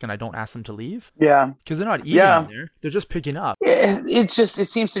a mask and I don't ask them to leave? Yeah. Because they're not eating in there. They're just picking up. It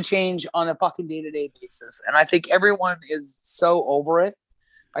seems to change on a fucking day-to-day basis. And I think everyone is so over it.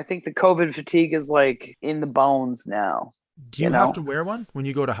 I think the COVID fatigue is like in the bones now. Do you have to wear one when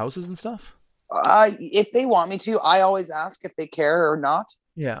you go to houses and stuff? If they want me to, I always ask if they care or not.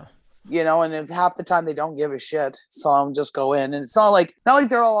 Yeah. And if half the time they don't give a shit. So I'll just go in. And it's not like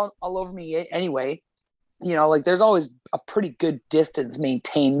they're all over me anyway. There's always a pretty good distance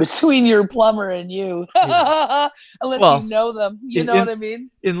maintained between your plumber and you. Unless you know them. You know what I mean?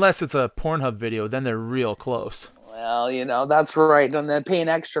 Unless it's a Pornhub video, then they're real close. Well, that's right. And they're paying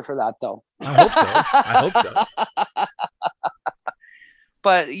extra for that, though. I hope so.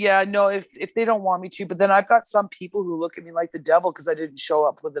 But yeah, no, if they don't want me to, but then I've got some people who look at me like the devil because I didn't show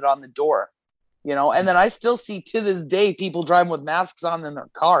up with it on the door. And then I still see to this day people driving with masks on in their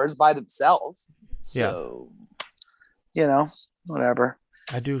cars by themselves. So, whatever.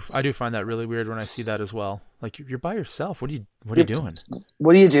 I do find that really weird when I see that as well. Like, you're by yourself. What are you doing?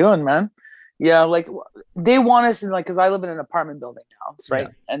 What are you doing, man? Yeah, like they want us in, like, because I live in an apartment building now, right?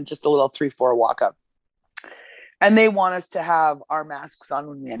 Yeah. And just a little 3-4 walk up. And they want us to have our masks on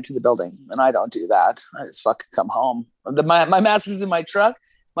when we enter the building. And I don't do that. I just fucking come home. My mask is in my truck,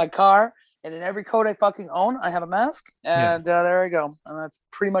 my car. And in every coat I fucking own, I have a mask. And there I go. And that's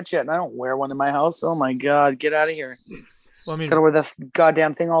pretty much it. And I don't wear one in my house. Oh, my God. Get out of here. Well, I mean, gotta wear the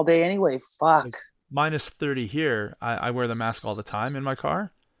goddamn thing all day anyway. Fuck. Like minus 30 here. I wear the mask all the time in my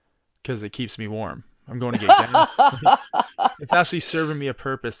car because it keeps me warm. I'm going to get gas. It's actually serving me a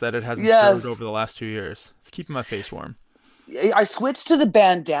purpose that it hasn't served over the last 2 years. It's keeping my face warm. I switched to the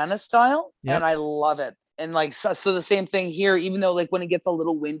bandana style, and I love it. And like, so the same thing here, even though like when it gets a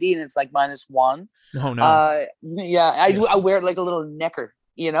little windy and it's like -1. Oh no. I wear it like a little necker,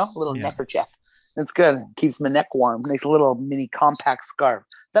 a little neckerchief. It's good. It keeps my neck warm. Makes a little mini compact scarf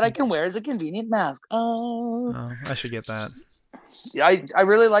that I can wear as a convenient mask. Oh, I should get that. Yeah, I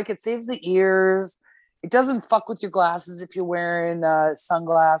really like it. Saves the ears. It doesn't fuck with your glasses if you're wearing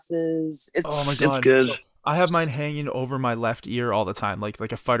sunglasses. Oh my God. It's good. So I have mine hanging over my left ear all the time, like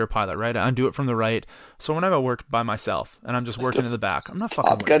a fighter pilot, right? I undo it from the right. So when I'm at work by myself and I'm just working in the back, I'm not fucking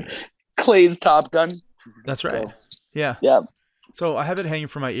Top Gun. Clay's Top Gun. That's right. Yeah. Yeah. So I have it hanging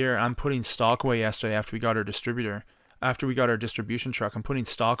from my ear. I'm putting stock away yesterday after we got our distributor. after we got our distribution truck, I'm putting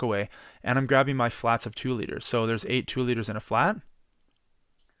stock away, and I'm grabbing my flats of 2 liters. So there's 8 2-liters in a flat.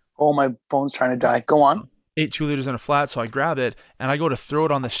 Oh, my phone's trying to die. Go on. 8 2-liters in a flat. So I grab it and I go to throw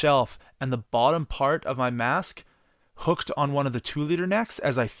it on the shelf, and the bottom part of my mask hooked on one of the 2-liter necks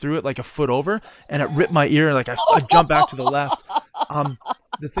as I threw it like a foot over, and it ripped my ear. Like I jumped back to the left.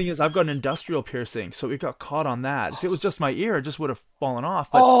 The thing is, I've got an industrial piercing, so it got caught on that. If it was just my ear, it just would have fallen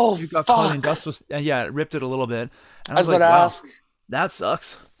off. But it got caught in industrial, and yeah, it ripped it a little bit. And I was like, wow, that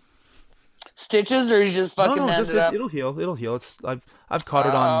sucks. Stitches, or you just fucking ended up? It'll heal. It'll heal. I've caught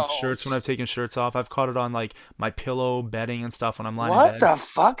it on shirts when I've taken shirts off. I've caught it on like my pillow, bedding, and stuff when I'm lying in bed. What the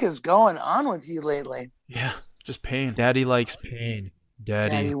fuck is going on with you lately? Yeah, just pain. Daddy likes pain.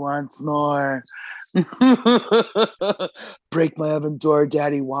 Daddy wants more. Break my oven door.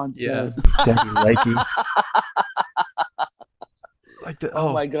 Daddy wants it. Daddy likey.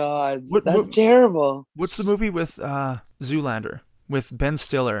 Oh my god, that's terrible. What's the movie with Zoolander with Ben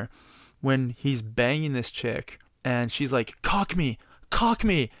Stiller when he's banging this chick and she's like, cock me,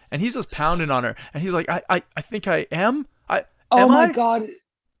 and he's just pounding on her, and he's like, I think I am. Oh my god,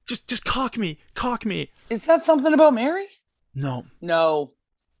 just cock me. Is that something about Mary? No.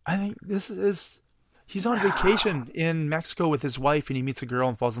 I think this is. He's on vacation in Mexico with his wife, and he meets a girl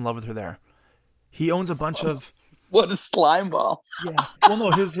and falls in love with her there. He owns a bunch of... What a slime ball. Yeah. Well,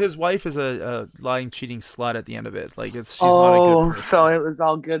 no, his wife is a lying, cheating slut at the end of it. Like, she's not a good person. So it was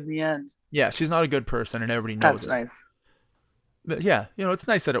all good in the end. Yeah, she's not a good person, and everybody knows it. That's nice. But yeah, it's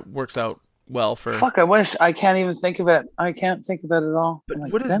nice that it works out well for... Fuck, I wish. I can't even think of it. I can't think of it at all. But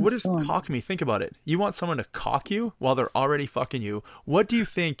what is cock me? Think about it. You want someone to cock you while they're already fucking you. What do you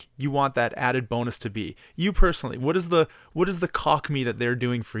think you want that added bonus to be? You personally, what is the cock me that they're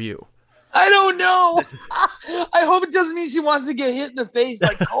doing for you? I don't know. I hope it doesn't mean she wants to get hit in the face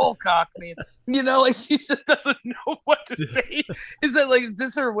like Cole cock me. Like she just doesn't know what to say. Is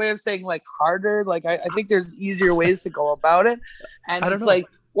this her way of saying like harder? Like I think there's easier ways to go about it. And it's like,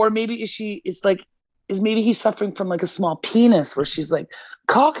 or maybe is maybe he's suffering from like a small penis where she's like,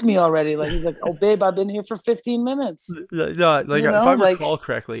 cock me already. Like he's like, oh babe, I've been here for 15 minutes. No, if I recall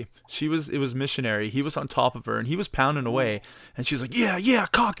correctly, it was missionary. He was on top of her and he was pounding away, and she was like, yeah,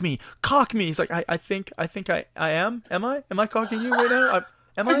 cock me. He's like, I think I am. Am I cocking you right now?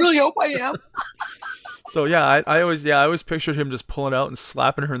 I really hope I am. So yeah, I always pictured him just pulling out and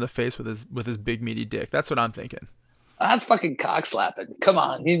slapping her in the face with his big meaty dick. That's what I'm thinking. That's fucking cock slapping. Come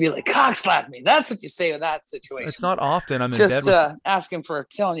on, you'd be like, cock slap me. That's what you say in that situation. It's not often I'm in just bed asking for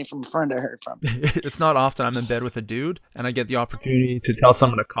telling you from a friend I heard from. It's not often I'm in bed with a dude and I get the opportunity to tell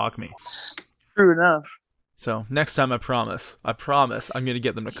someone to cock me. True enough. So next time, I promise I'm going to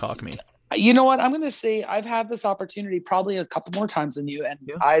get them to cock me. You know what? I'm going to say I've had this opportunity probably a couple more times than you, and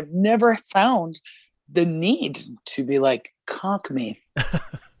I've never found the need to be like, cock me.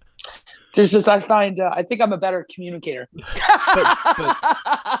 I think I'm a better communicator. but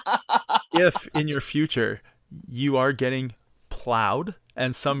if in your future you are getting plowed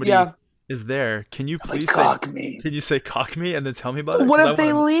and somebody is there, can you please cock me? Can you say cock me and then tell me about it? What if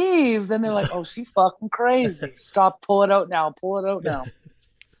they leave? Then they're like, oh, she fucking crazy. Stop, pull it out now.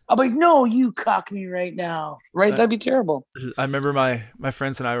 I'm like, no, you cock me right now. Right? That'd be terrible. I remember my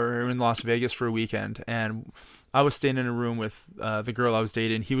friends and I were in Las Vegas for a weekend, and I was staying in a room with the girl I was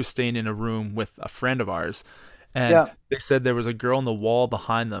dating. He was staying in a room with a friend of ours. And they said there was a girl on the wall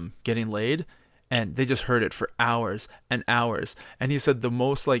behind them getting laid, and they just heard it for hours and hours. And he said the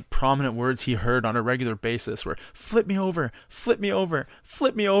most like prominent words he heard on a regular basis were, flip me over, flip me over,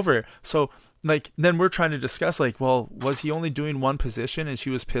 flip me over. So like, then we're trying to discuss like, well, was he only doing one position and she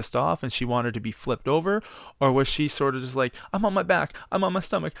was pissed off and she wanted to be flipped over? Or was she sort of just like, I'm on my back, I'm on my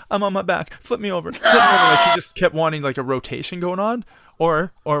stomach, I'm on my back, flip me over, flip me over. Like she just kept wanting like a rotation going on.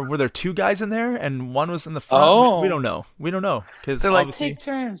 Or were there two guys in there and one was in the front? Oh. We don't know. Because they're like, take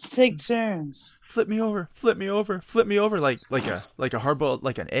turns. Flip me over, flip me over, flip me over, like a hard boiled,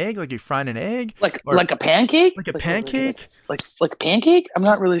 like an egg, like you're frying an egg, like a pancake, like a pancake, like a pancake. I'm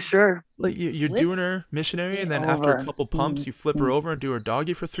not really sure. Like you're doing her missionary, and then after a couple pumps, you flip her over and do her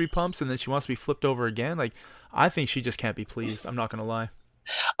doggy for 3 pumps, and then she wants to be flipped over again. Like, I think she just can't be pleased. I'm not gonna lie.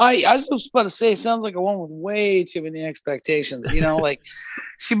 I was just about to say, it sounds like a one with way too many expectations. Like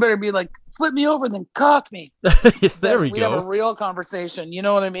she better be like, flip me over, then cock me. There we go. We have a real conversation. You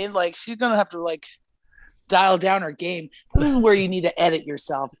know what I mean? Like she's gonna have to like dial down her game. This is where you need to edit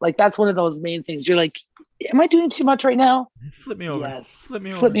yourself. Like that's one of those main things. You're like, am I doing too much right now? Flip me over. Yes. Flip me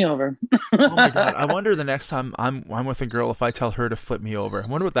over. Flip me over. Oh my god! I wonder the next time I'm with a girl if I tell her to flip me over. I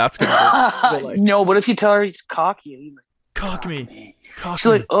wonder what that's gonna be like. No, what if you tell her to cock you? Cock me. Cock She's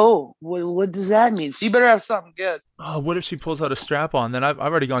me. like, oh, what does that mean? So you better have something good. Oh, what if she pulls out a strap on? Then I've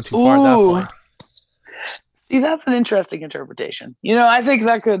already gone too far at that point. See, that's an interesting interpretation. You know, I think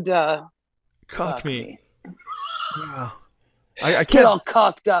that could Cock me. Yeah. I Get can't all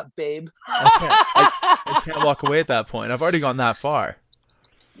cocked up, babe. I can't walk away at that point. I've already gone that far.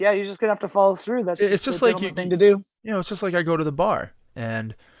 Yeah, you're just gonna have to follow through. That's It's just like thing to do. You know, it's just like I go to the bar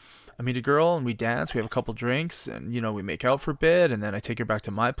and I meet a girl and we dance. We have a couple drinks and you know we make out for a bit and then I take her back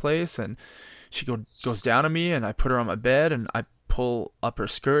to my place and she goes down on me and I put her on my bed and I pull up her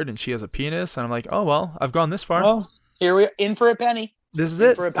skirt and she has a penis and I'm like, oh well, I've gone this far. Well, here we are, in for a penny. This is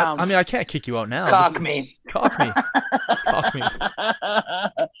it. For a pound. I mean, I can't kick you out now. Cock me. Cock me. Cock me.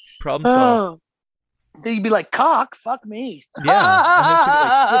 Problem solved. Then you'd be like, cock, fuck me. Yeah. And then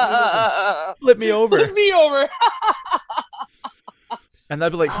she'd be like, flip me over. Flip me over. And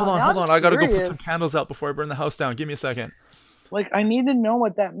I'd be like, hold on. I'm I gotta go put curious. some candles out before I burn the house down. Give me a second. Like, I need to know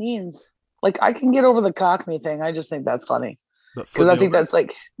what that means. Like, I can get over the cock me thing. I just think that's funny. But Because I think over? that's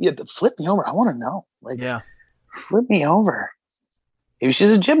like, you have to flip me over. I want to know. Like, Yeah. flip me over. Maybe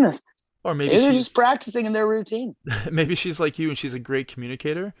she's a gymnast. Or maybe Maybe they're she's just practicing in their routine. maybe she's like you and she's a great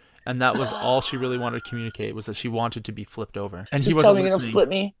communicator. And that was all she really wanted to communicate was that she wanted to be flipped over. And Just he tell wasn't me you're listening. gonna flip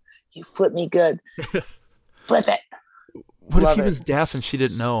me. You flip me good. Flip it. What if Love he it. was deaf and she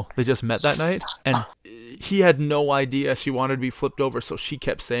didn't know? They just met that night and he had no idea she wanted to be flipped over, so she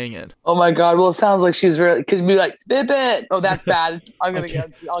kept saying it. Oh my god. Well, it sounds like she's really because be like, flip it. Oh, that's bad. I'm gonna Okay.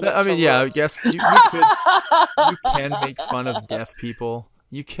 get. I'll get I mean, in yeah, I trouble. guess you can make fun of deaf people.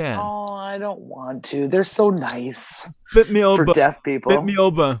 You can. Oh, I don't want to. They're so nice Bit me for over. deaf people. Bit me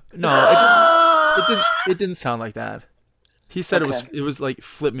over. No, it didn't sound like that. He said Okay. it was like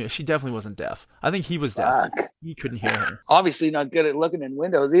flip me. She definitely wasn't deaf. I think he was deaf. Fuck. He couldn't hear her. Obviously, not good at looking in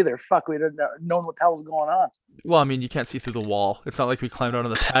windows either. Fuck, we didn't know what the hell was going on. Well, I mean, you can't see through the wall. It's not like we climbed out on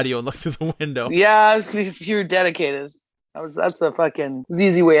the patio and looked through the window. Yeah, if you were dedicated. That's a fucking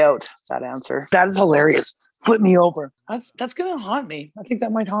easy way out. That answer. That is hilarious. Flip me over. That's gonna haunt me. I think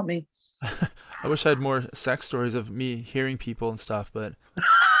that might haunt me. I wish I had more sex stories of me hearing people and stuff, but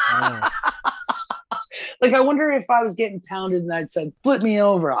I don't know. Like, I wonder if I was getting pounded and I'd said, flip me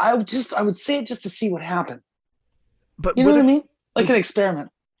over. I would say it just to see what happened. But You know what I if, mean? Like an experiment.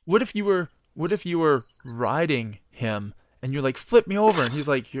 What if you were riding him and you're like, flip me over, and he's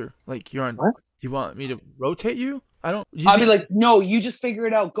like, you're on. What? You want me to rotate you? I don't. I'd be like, no, you just figure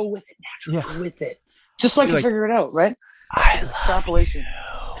it out. Go with it, naturally. Yeah. Go with it. Just so I Be can like, figure it out, right? Extrapolation.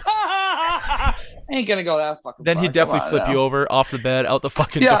 I ain't gonna go that fucking Then far. he'd definitely Come on flip now. you over off the bed, out the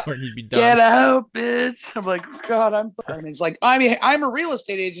fucking Yeah. door, and you'd be done. Get out, bitch. I'm like, God, and it's like, I'm a real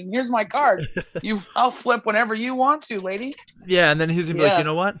estate agent. Here's my card. I'll flip whenever you want to, lady. Yeah, and then he's gonna be Yeah. like, you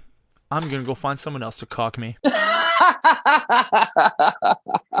know what? I'm gonna go find someone else to cock me.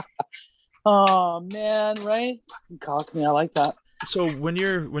 Oh man, right? Fucking cock me. I like that. So when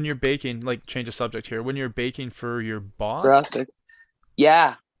you're baking, like change the subject here. When you're baking for your boss, Drastic.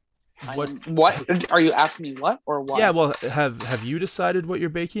 Yeah. what? What are you asking me? What or what? Yeah, well, have you decided what you're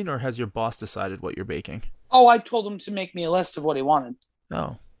baking, or has your boss decided what you're baking? Oh, I told him to make me a list of what he wanted,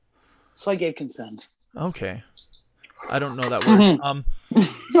 Oh, so I gave consent. okay. I don't know that word.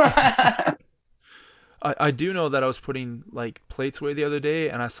 I do know that I was putting like plates away the other day,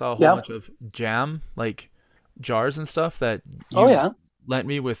 and I saw a whole Yeah. bunch of jam, like jars and stuff that you Oh yeah. lent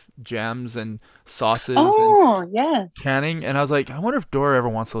me with jams and sauces Oh yes. and canning, and I was like, I wonder if Dora ever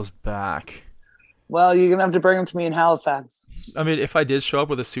wants those back. Well, you're gonna have to bring them to me in Halifax. I mean, if I did show up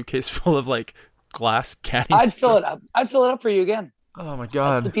with a suitcase full of like glass canning, I'd fill it up. I'd fill it up for you again. Oh my That's the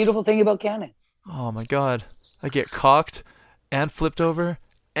god! beautiful thing about canning. Oh my god! I get cocked and flipped over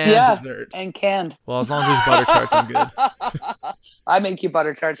and Yeah. dessert. And canned. Well, as long as there's butter tarts, I'm good. I make you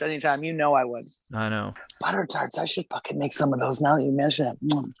butter tarts anytime. You know I would. I know. Butter tarts. I should fucking make some of those now that you mention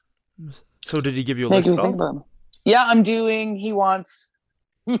it. So did he give you a Make list me at think all? about them. Yeah, I'm doing. He wants.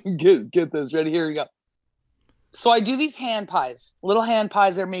 get this ready. Here we go. So I do these hand pies. Little hand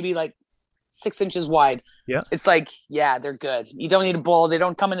pies. They're maybe like 6 inches wide. Yeah. It's like, yeah, they're good. You don't need a bowl. They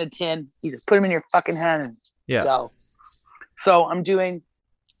don't come in a tin. You just put them in your fucking hand and Yeah. go. So I'm doing.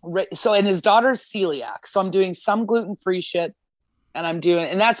 So and his daughter's celiac. So I'm doing some gluten-free shit. And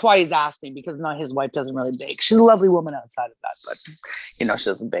that's why he's asked me, because now his wife doesn't really bake. She's a lovely woman outside of that, but she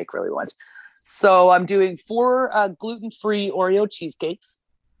doesn't bake really much. So I'm doing 4 gluten-free Oreo cheesecakes.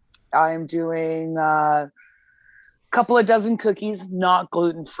 I'm doing a couple of dozen cookies, not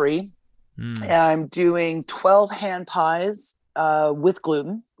gluten-free. Mm. I'm doing 12 hand pies with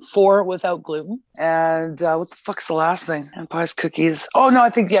gluten, 4 without gluten. And what the fuck's the last thing? Hand pies, cookies. Oh, no, I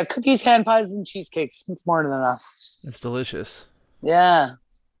think, cookies, hand pies, and cheesecakes. It's more than enough. It's delicious. Yeah.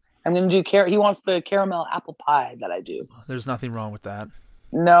 I'm going to do he wants the caramel apple pie that I do. There's nothing wrong with that.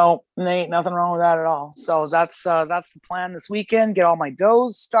 No, ain't nothing wrong with that at all. So that's the plan this weekend. Get all my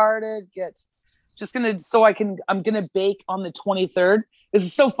doughs started. I'm gonna bake on the 23rd. This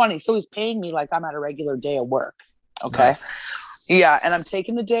is so funny. So he's paying me like I'm at a regular day of work. Okay. Nice. Yeah, and I'm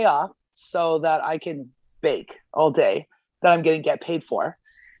taking the day off so that I can bake all day that I'm gonna get paid for.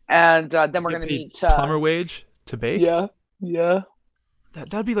 And then we're gonna meet plumber wage to bake? Yeah. Yeah.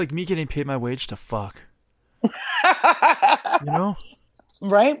 That'd be like me getting paid my wage to fuck. You know?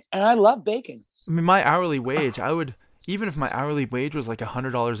 Right? And I love baking. I mean, my hourly wage, even if my hourly wage was like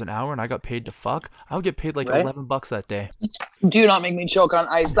 $100 an hour and I got paid to fuck, I would get paid like $11 that day. Do not make me choke on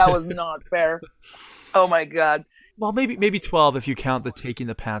ice. That was not fair. Oh my God. Well, maybe 12 if you count the taking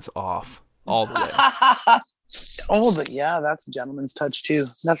the pants off all the way. Oh, but yeah, that's a gentleman's touch too.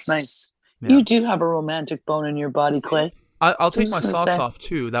 That's nice. Yeah. You do have a romantic bone in your body, Clay. I'll take my socks off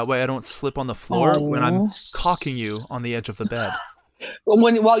too. That way I don't slip on the floor when I'm cocking you on the edge of the bed.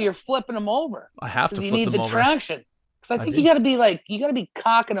 While you're flipping them over. I have to flip them over. You need the traction. Because I think you got to be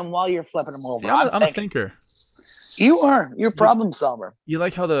cocking them while you're flipping them over. Yeah, I'm a thinker. You are. You're a problem solver. You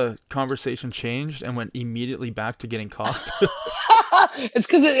like how the conversation changed and went immediately back to getting cocked? It's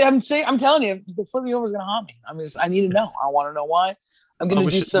because I'm telling you, the flipping over is going to haunt me. I need to know. I want to know why. I'm going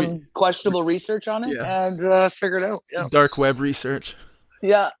to do some questionable research on it and figure it out. Yeah. Dark web research.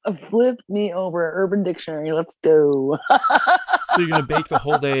 Yeah, flip me over. Urban Dictionary. Let's go. So you're going to bake the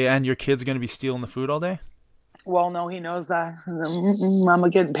whole day and your kid's going to be stealing the food all day? Well, no, he knows that. I'm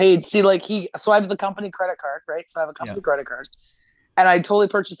getting paid. See, so I have the company credit card, right? So I have a company credit card. And I totally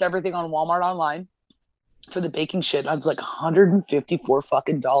purchased everything on Walmart online for the baking shit. I was like $154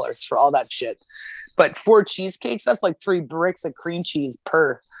 fucking dollars for all that shit. But 4 cheesecakes, that's like 3 bricks of cream cheese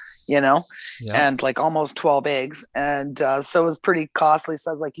per, and like almost 12 eggs. And so it was pretty costly.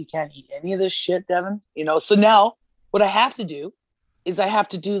 So I was like, you can't eat any of this shit, Devin. So now what I have to do is I have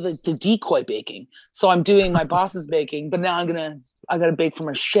to do the decoy baking. So I'm doing my boss's baking, but now I gotta bake for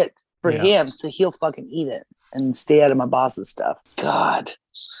my shit for him so he'll fucking eat it and stay out of my boss's stuff. God.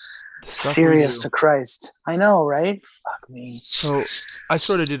 Serious to Christ. I know, right? Fuck me. So I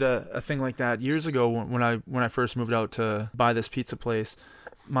sort of did a thing like that years ago when I first moved out to buy this pizza place.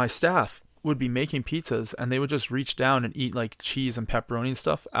 My staff would be making pizzas and they would just reach down and eat like cheese and pepperoni and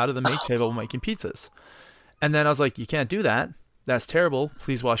stuff out of the make table while making pizzas. And then I was like, you can't do that. That's terrible.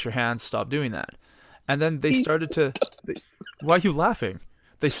 Please wash your hands. Stop doing that. And then they started to... Why are you laughing?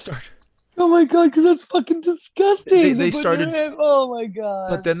 They started... Oh my God, because that's fucking disgusting. They started... Oh my God.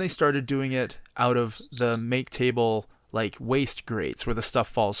 But then they started doing it out of the make table like waste grates where the stuff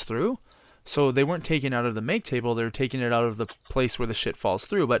falls through. So they weren't taking it out of the make table. They were taking it out of the place where the shit falls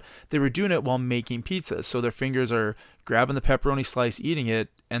through. But they were doing it while making pizzas. So their fingers are grabbing the pepperoni slice, eating it,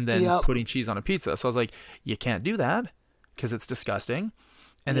 and then putting cheese on a pizza. So I was like, you can't do that because it's disgusting.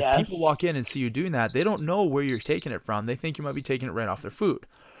 And if people walk in and see you doing that, they don't know where you're taking it from. They think you might be taking it right off their food.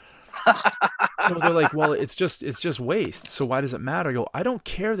 So they're like, well, it's just waste. So why does it matter? I go, I don't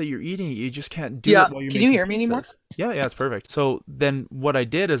care that you're eating it. You just can't do it while you're making Can you hear me pizzas. anymore? Yeah, it's perfect. So then what I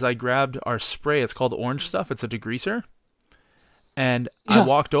did is I grabbed our spray. It's called Orange Stuff. It's a degreaser. And I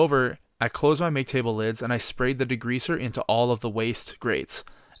walked over, I closed my make table lids, and I sprayed the degreaser into all of the waste grates.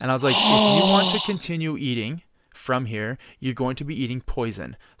 And I was like, if you want to continue eating from here, you're going to be eating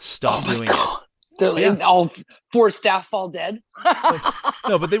poison. Stop doing it. All 4 staff fall dead.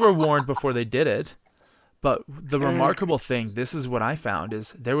 No, but they were warned before they did it. But the remarkable thing, this is what I found,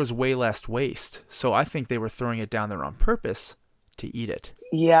 is there was way less waste. So I think they were throwing it down there on purpose to eat it.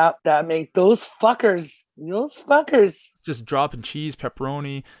 Yeah, that makes those fuckers. Just dropping cheese,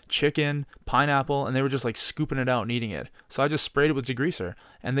 pepperoni, chicken, pineapple, and they were just like scooping it out and eating it. So I just sprayed it with degreaser,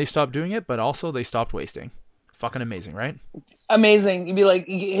 and they stopped doing it, but also they stopped wasting. Fucking amazing, right? Amazing. You'd be like,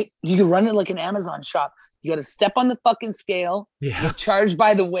 you could run it like an Amazon shop. You got to step on the fucking scale. Yeah. You charge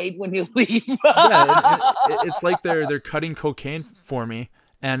by the weight when you leave. It's like they're cutting cocaine for me,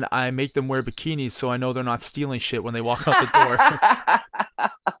 and I make them wear bikinis so I know they're not stealing shit when they walk out the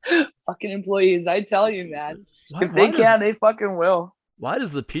door. Fucking employees, I tell you, man. If they can, they fucking will. Why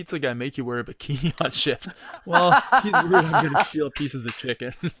does the pizza guy make you wear a bikini on shift? Well, he's worried I'm going to steal pieces of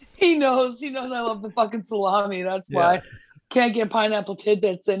chicken. He knows I love the fucking salami. That's why. Can't get pineapple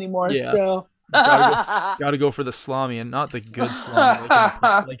tidbits anymore. Yeah. So Gotta go for the salami, and not the good salami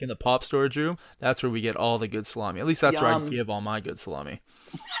like in the pop storage room. That's where we get all the good salami. At least that's where I give all my good salami.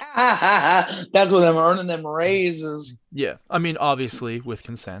 That's what I'm earning them raises. Yeah, I mean, obviously with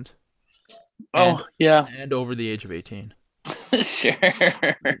consent. Yeah, and over the age of 18. Sure.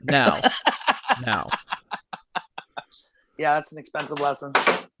 Now. Yeah, that's an expensive lesson.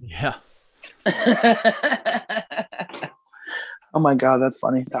 Yeah. Oh my God, that's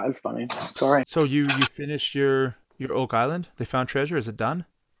funny. That is funny. Sorry. So you finished your Oak Island? They found treasure. Is it done?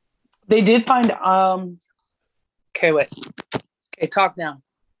 They did find. Okay, wait. Okay, talk now.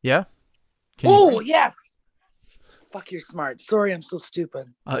 Yeah. Oh yes. Fuck, you're smart. Sorry, I'm so stupid.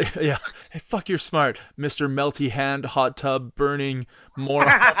 Yeah. Hey, fuck, you're smart, Mr. Melty Hand, hot tub burning, more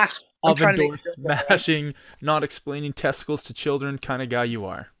oven door smashing, not explaining testicles to children kind of guy you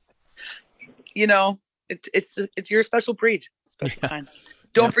are. You know, it's your special breed, special kind.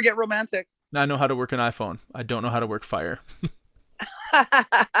 Don't forget romantic. I know how to work an iPhone. I don't know how to work fire.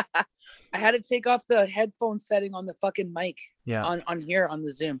 I had to take off the headphone setting on the fucking mic. Yeah. On here on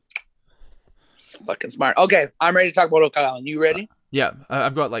the Zoom. So fucking smart. Okay, I'm ready to talk about Oak Island. You ready? Yeah,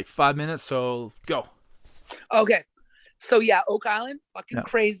 I've got like 5 minutes, so go. Okay, so yeah, Oak Island, fucking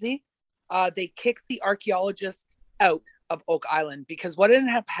crazy. They kicked the archaeologists out of Oak Island because what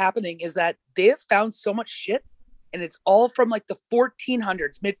ended up happening is that they have found so much shit, and it's all from like the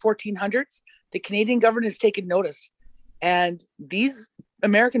 1400s, mid 1400s. The Canadian government has taken notice, and these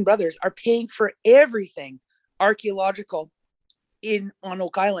American brothers are paying for everything archaeological on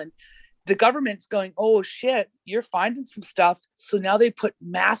Oak Island. The government's going, oh shit, you're finding some stuff. So now they put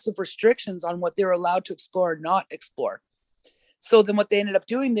massive restrictions on what they're allowed to explore or not explore. So then what they ended up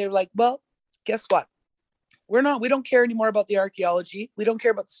doing, they're like, well, guess what? We don't care anymore about the archaeology. We don't care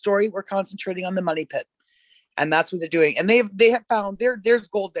about the story. We're concentrating on the money pit. And that's what they're doing. And they have found there's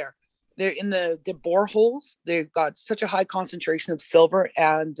gold there. They're in the boreholes. They've got such a high concentration of silver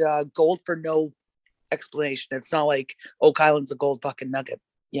and gold for no explanation. It's not like Oak Island's a gold fucking nugget,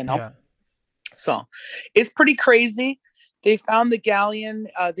 you know? Yeah. So it's pretty crazy. They found the galleon.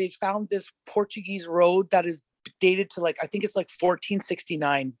 They found this Portuguese road that is dated to I think it's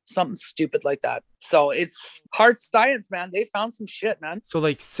 1469, something stupid like that. So it's hard science, man. They found some shit, man. So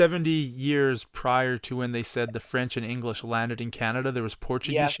 70 years prior to when they said the French and English landed in Canada, there was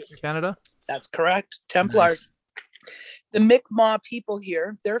Portuguese shit in Canada? That's correct. Templars. Nice. The Mi'kmaq people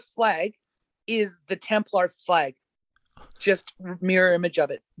here, their flag is the Templar flag. Just mirror image of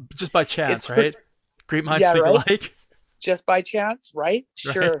it. Just by chance, right? Great minds think alike. Just by chance, right?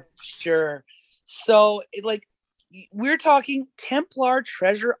 Sure. So we're talking Templar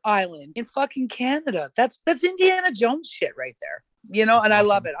Treasure Island in fucking Canada. That's Indiana Jones shit right there. You know, and awesome. I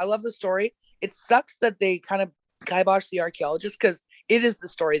love it. I love the story. It sucks that they kind of kibosh the archaeologists because it is the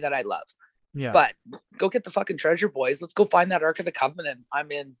story that I love. Yeah. But go get the fucking treasure, boys. Let's go find that Ark of the Covenant.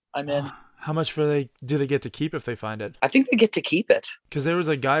 I'm in. How much do they get to keep if they find it? I think they get to keep it. Because there was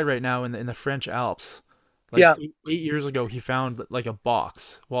a guy right now in the French Alps. 8 years ago, he found a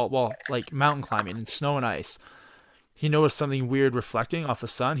box while mountain climbing in snow and ice. He noticed something weird reflecting off the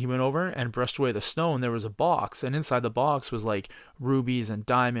sun. He went over and brushed away the snow, and there was a box. And inside the box was rubies and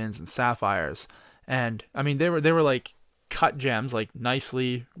diamonds and sapphires. And I mean, they were cut gems,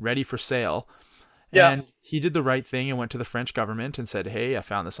 nicely ready for sale. Yeah. And he did the right thing and went to the French government and said, "Hey, I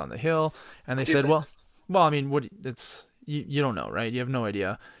found this on the hill." And they said, "Well, I mean, what? It's you don't know, right? You have no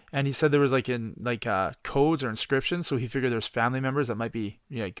idea." And he said there was codes or inscriptions, so he figured there's family members that might be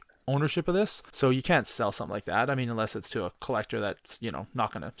ownership of this. So you can't sell something like that. I mean, unless it's to a collector that's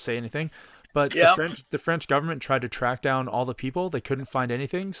not going to say anything. But the French government tried to track down all the people. They couldn't find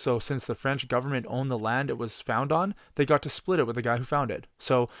anything. So since the French government owned the land it was found on, they got to split it with the guy who found it.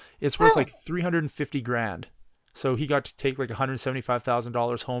 So it's worth $350,000. So he got to take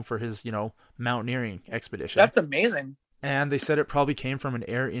 $175,000 home for his, mountaineering expedition. That's amazing. And they said it probably came from an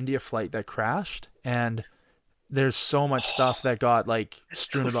Air India flight that crashed. And there's so much stuff that got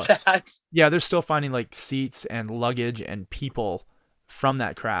strewn about. Sad. Yeah, they're still finding seats and luggage and people from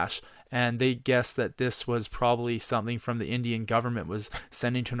that crash. And they guessed that this was probably something from the Indian government was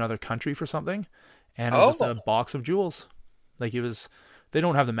sending to another country for something. And it was just a box of jewels. They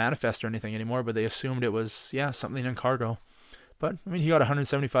don't have the manifest or anything anymore, but they assumed it was, something in cargo. But, I mean, he got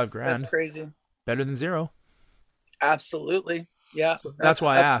 $175,000. That's crazy. Better than zero. Absolutely. Yeah. So that's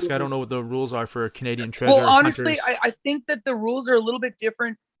why I ask. I don't know what the rules are for Canadian treasure. Well, honestly, I think that the rules are a little bit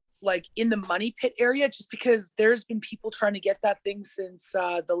different in the money pit area, just because there's been people trying to get that thing since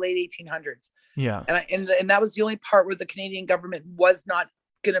the late 1800s. Yeah. And that was the only part where the Canadian government was not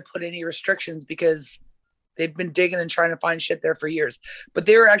going to put any restrictions because They've been digging and trying to find shit there for years. But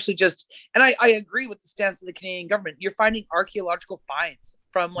they were actually just, and I agree with the stance of the Canadian government. You're finding archaeological finds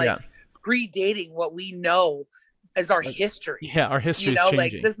from like predating what we know as our history. Yeah, our history is changing.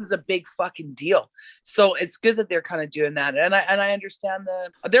 Like this is a big fucking deal. So it's good that they're kind of doing that. And I understand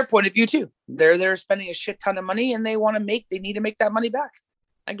their point of view too. They're spending a shit ton of money and they need to make that money back.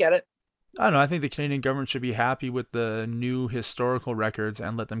 I get it. I don't know. I think the Canadian government should be happy with the new historical records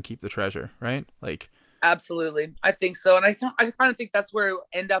and let them keep the treasure, right? Like, absolutely. I think so. And I kind of think that's where it'll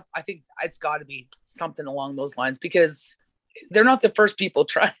end up. I think it's got to be something along those lines because they're not the first people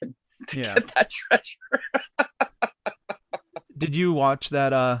trying to get that treasure. Did you watch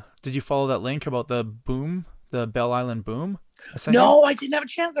that? Did you follow that link about the boom, the Bell Island boom? No, I didn't have a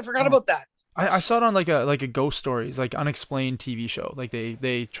chance. I forgot about that. I saw it on like a ghost stories, like unexplained TV show. Like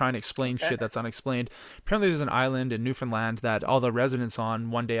they try and explain shit that's unexplained. Apparently there's an island in Newfoundland that all the residents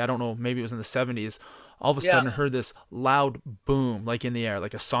on one day, I don't know, maybe it was in the 70s, all of a sudden heard this loud boom, like in the air,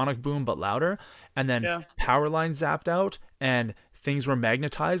 like a sonic boom, but louder. And then power lines zapped out and things were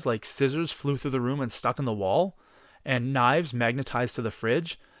magnetized, like scissors flew through the room and stuck in the wall and knives magnetized to the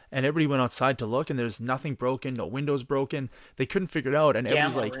fridge. And everybody went outside to look and there's nothing broken, no windows broken. They couldn't figure it out. And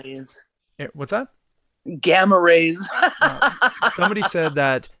everybody's like, what's that? Gamma rays. Somebody said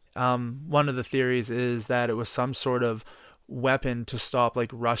that one of the theories is that it was some sort of weapon to stop like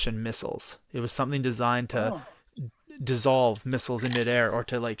Russian missiles. It was something designed to dissolve missiles in midair or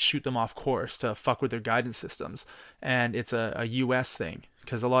to like shoot them off course to fuck with their guidance systems. And it's a U.S. thing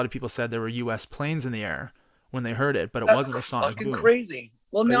because a lot of people said there were U.S. planes in the air when they heard it, but it wasn't a sonic boom. Crazy.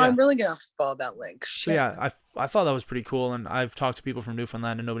 Well, now I'm really gonna have to follow that link. So yeah, I thought that was pretty cool, and I've talked to people from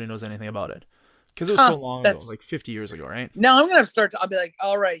Newfoundland, and nobody knows anything about it because it was so long ago, like 50 years ago, right? Now I'm gonna I'll be like,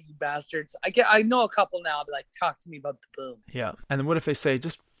 all right, you bastards. I know a couple now. I'll be like, talk to me about the boom. Yeah, and then what if they say,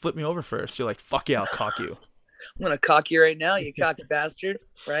 just flip me over first? You're like, fuck yeah, I'll cock you. I'm gonna cock you right now, you cocky bastard,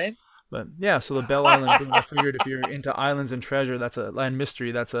 right? But yeah, so the Bell Island boom, I figured if you're into islands and treasure, that's a land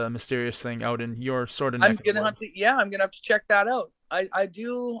mystery. That's a mysterious thing out in your sort of. I'm gonna have to check that out. I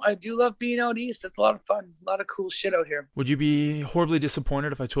do love being out east. It's a lot of fun. A lot of cool shit out here. Would you be horribly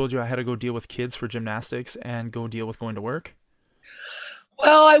disappointed if I told you I had to go deal with kids for gymnastics and go deal with going to work?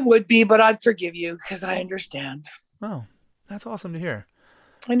 Well, I would be, but I'd forgive you because I understand. Oh, that's awesome to hear.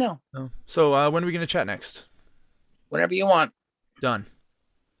 I know. So when are we going to chat next? Whenever you want. Done.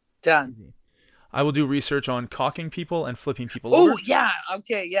 I will do research on cocking people and flipping people over. Oh, yeah.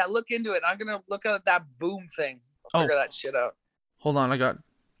 Okay. Yeah. Look into it. I'm going to look at that boom thing. I'll figure that shit out. Hold on. I got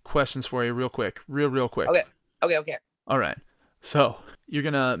questions for you real quick. Real quick. Okay. All right. So you're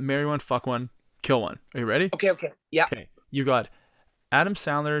going to marry one, fuck one, kill one. Are you ready? Okay. Yeah. Okay. You got Adam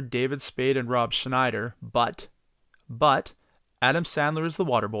Sandler, David Spade, and Rob Schneider, but Adam Sandler is the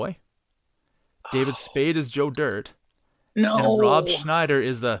water boy. David Spade is Joe Dirt. No. And Rob Schneider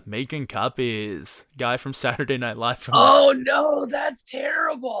is the making copies guy from Saturday Night Live. No, that's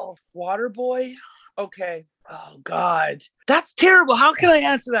terrible. Waterboy? Okay. Oh, God. That's terrible. How can I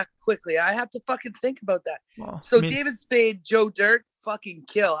answer that quickly? I have to fucking think about that. Well, David Spade, Joe Dirt, fucking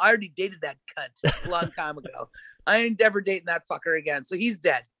kill. I already dated that cunt a long time ago. I ain't ever dating that fucker again. So he's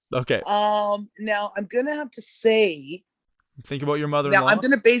dead. Okay. Now I'm going to have to say. Think about your mother-in-law. Now I'm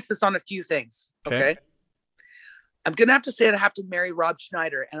going to base this on a few things. Okay. I'm going to have to say that I have to marry Rob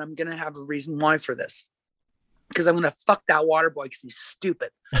Schneider, and I'm going to have a reason why for this. Because I'm going to fuck that water boy because he's stupid.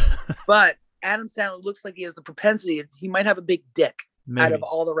 But Adam Sandler looks like he has the propensity. He might have a big dick out of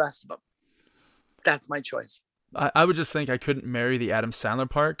all the rest of them. That's my choice. I would just think I couldn't marry the Adam Sandler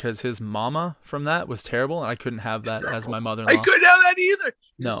part because his mama from that was terrible, and I couldn't have that as my mother-in-law. I couldn't have that either.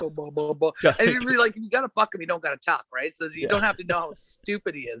 No. So blah, blah, blah. And you're really like, if you got to fuck him, you don't got to talk, right? So you don't have to know how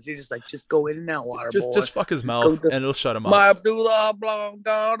stupid he is. You're just like, just go in and out, water boy. Just fuck his mouth, and it'll shut him up. My Abdullah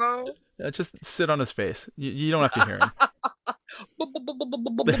Blongano. Just sit on his face. You don't have to hear him.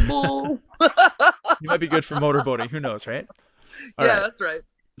 You might be good for motorboating. Who knows, right? All right. That's right.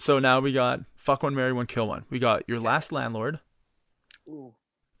 So now we got fuck one, marry one, kill one. We got your last landlord. Ooh.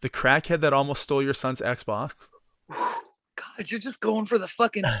 The crackhead that almost stole your son's Xbox. God, you're just going for the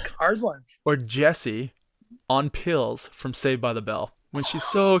fucking hard ones. Or Jessie on pills from Saved by the Bell. When she's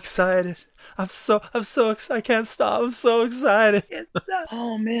so excited. I'm so excited. I can't stop. I'm so excited.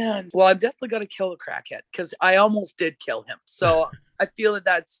 Oh, man. Well, I've definitely got to kill the crackhead because I almost did kill him. So I feel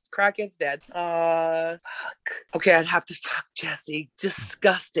that's crackhead's dead. Fuck. Okay, I'd have to fuck Jesse.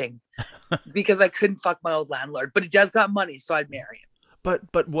 Disgusting. Because I couldn't fuck my old landlord. But he does got money, so I'd marry him.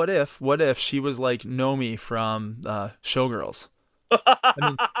 But what if she was like Nomi from Showgirls? I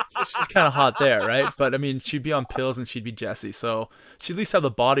mean, she's kind of hot there, right? But I mean, she'd be on pills and she'd be Jessie, so she'd at least have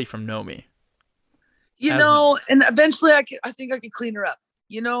the body from Nomi. And eventually I think I could clean her up.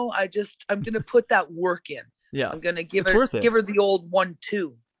 I'm going to put that work in. Yeah. I'm going to give her the old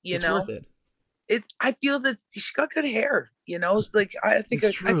 1-2, it's worth it. I feel that she got good hair, It's like, I think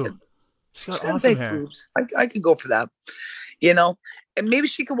it's true. I could. She's got awesome hair. Boobs. I could go for that, and maybe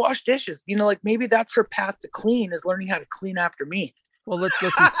she can wash dishes, like maybe that's her path to clean, is learning how to clean after me. Well, let's be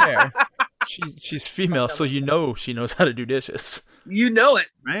fair. She's female, so she knows how to do dishes.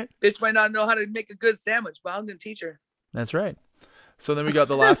 Right? Bitch might not know how to make a good sandwich, but I'm gonna teach her. That's right. So then we got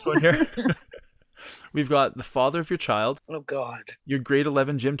the last one here. We've got the father of your child. Oh God. Your grade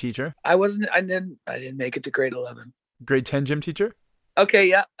 11 gym teacher. I didn't make it to grade 11. Grade 10 gym teacher. Okay,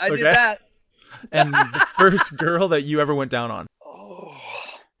 yeah, I did that. And the first girl that you ever went down on. Oh,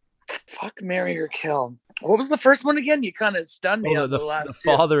 fuck, marry or kill. What was the first one again? You kind of stunned me on the last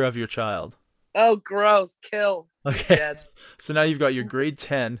two. The father of your child. Oh, gross. Kill. Okay. Dead. So now you've got your grade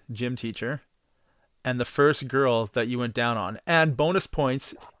 10 gym teacher and the first girl that you went down on. And bonus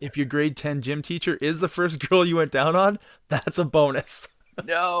points, if your grade 10 gym teacher is the first girl you went down on, that's a bonus.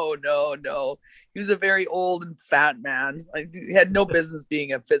 No. He was a very old and fat man. He had no business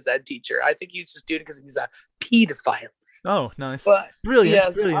being a phys ed teacher. I think he was just doing it because he was a pedophile. Oh, nice. But, brilliant.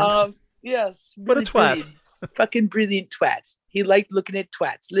 Yes, brilliant. Yes. What a twat. Brilliant. Fucking brilliant twat. He liked looking at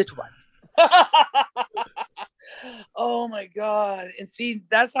twats, little ones. Oh my God. And see,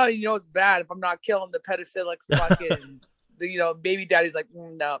 that's how you know it's bad if I'm not killing the pedophilic fucking baby daddy's like,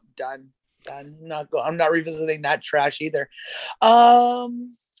 no, done. I'm not revisiting that trash either.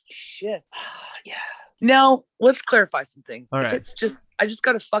 Shit. Yeah. Now let's clarify some things. All right. It's just I just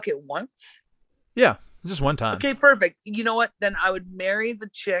gotta fuck it once. Yeah, just one time. Okay, perfect. You know what? Then I would marry the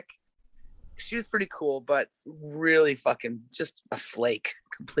chick. She was pretty cool, but really fucking just a flake,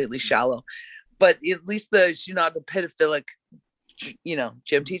 completely shallow. But at least she's not the pedophilic,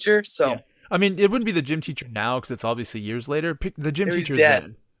 gym teacher. So yeah. I mean, it wouldn't be the gym teacher now because it's obviously years later. Pick the gym teacher dead.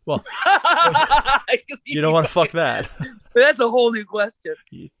 Then. Well, you don't want to fuck that. That's a whole new question.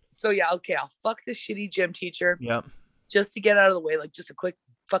 So yeah, okay, I'll fuck this shitty gym teacher. Yep. Just to get out of the way, like just a quick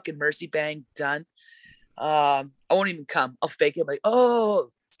fucking mercy bang, done. I won't even come. I'll fake it. Like,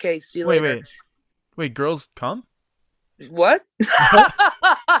 oh, okay, see you later. Wait, girls come? What?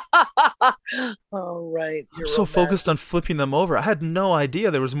 Oh, right. I'm so focused on flipping them over. I had no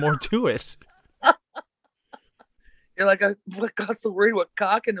idea there was more to it. You're like, I got so worried what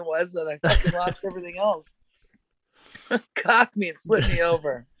cocking it was that I fucking lost everything else. Cock me and flip me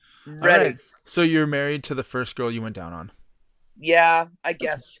over. Ready. Right. So you're married to the first girl you went down on. Yeah, I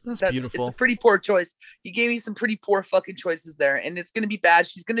guess. That's beautiful. It's a pretty poor choice. You gave me some pretty poor fucking choices there, and it's going to be bad.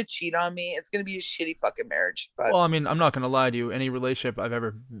 She's going to cheat on me. It's going to be a shitty fucking marriage. But... Well, I mean, I'm not going to lie to you. Any relationship I've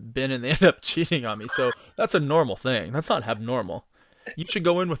ever been in, they end up cheating on me. So that's a normal thing. That's not abnormal. You should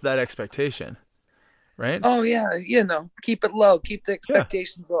go in with that expectation, right? Oh, yeah. Keep it low. Keep the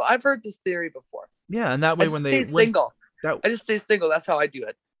expectations low. I've heard this theory before. Yeah, and that way when they single. I just stay single. That's how I do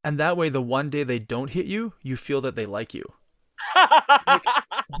it. And that way, the one day they don't hit you, you feel that they like you. Like,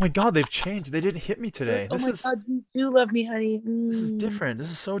 oh my God, they've changed. They didn't hit me today. God, you do love me, honey. This is different. This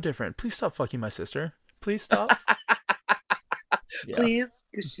is so different. Please stop fucking my sister. Please stop. Yeah. Please,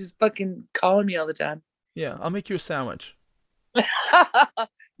 because she's fucking calling me all the time. Yeah, I'll make you a sandwich.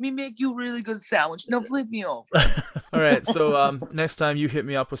 Me make you a really good sandwich. No, flip me over. All right, so next time you hit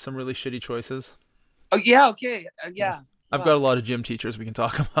me up with some really shitty choices. Oh yeah, okay, yeah. I've got a lot of gym teachers we can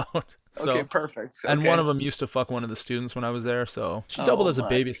talk about. So, okay, perfect. Okay. And one of them used to fuck one of the students when I was there, so she doubled as a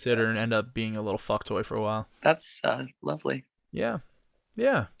babysitter and ended up being a little fuck toy for a while. That's lovely. Yeah.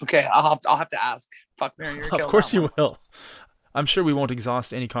 Okay, I'll have to ask. Fuck, marry, or kill. Of course you will. I'm sure we won't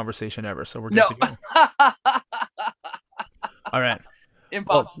exhaust any conversation ever, so we're good to go. All right.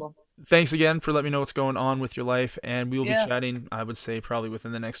 Impossible. Well, thanks again for letting me know what's going on with your life, and we will be chatting, I would say, probably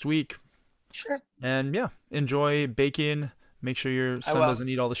within the next week. Sure. And enjoy baking. Make sure your son doesn't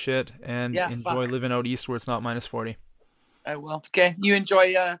eat all the shit, and enjoy living out east where it's not -40. I will. Okay. You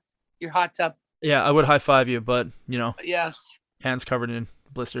enjoy your hot tub. Yeah, I would high five you, but Yes. Hands covered in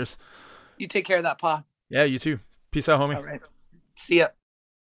blisters. You take care of that paw. Yeah, you too. Peace out, homie. All right. See ya.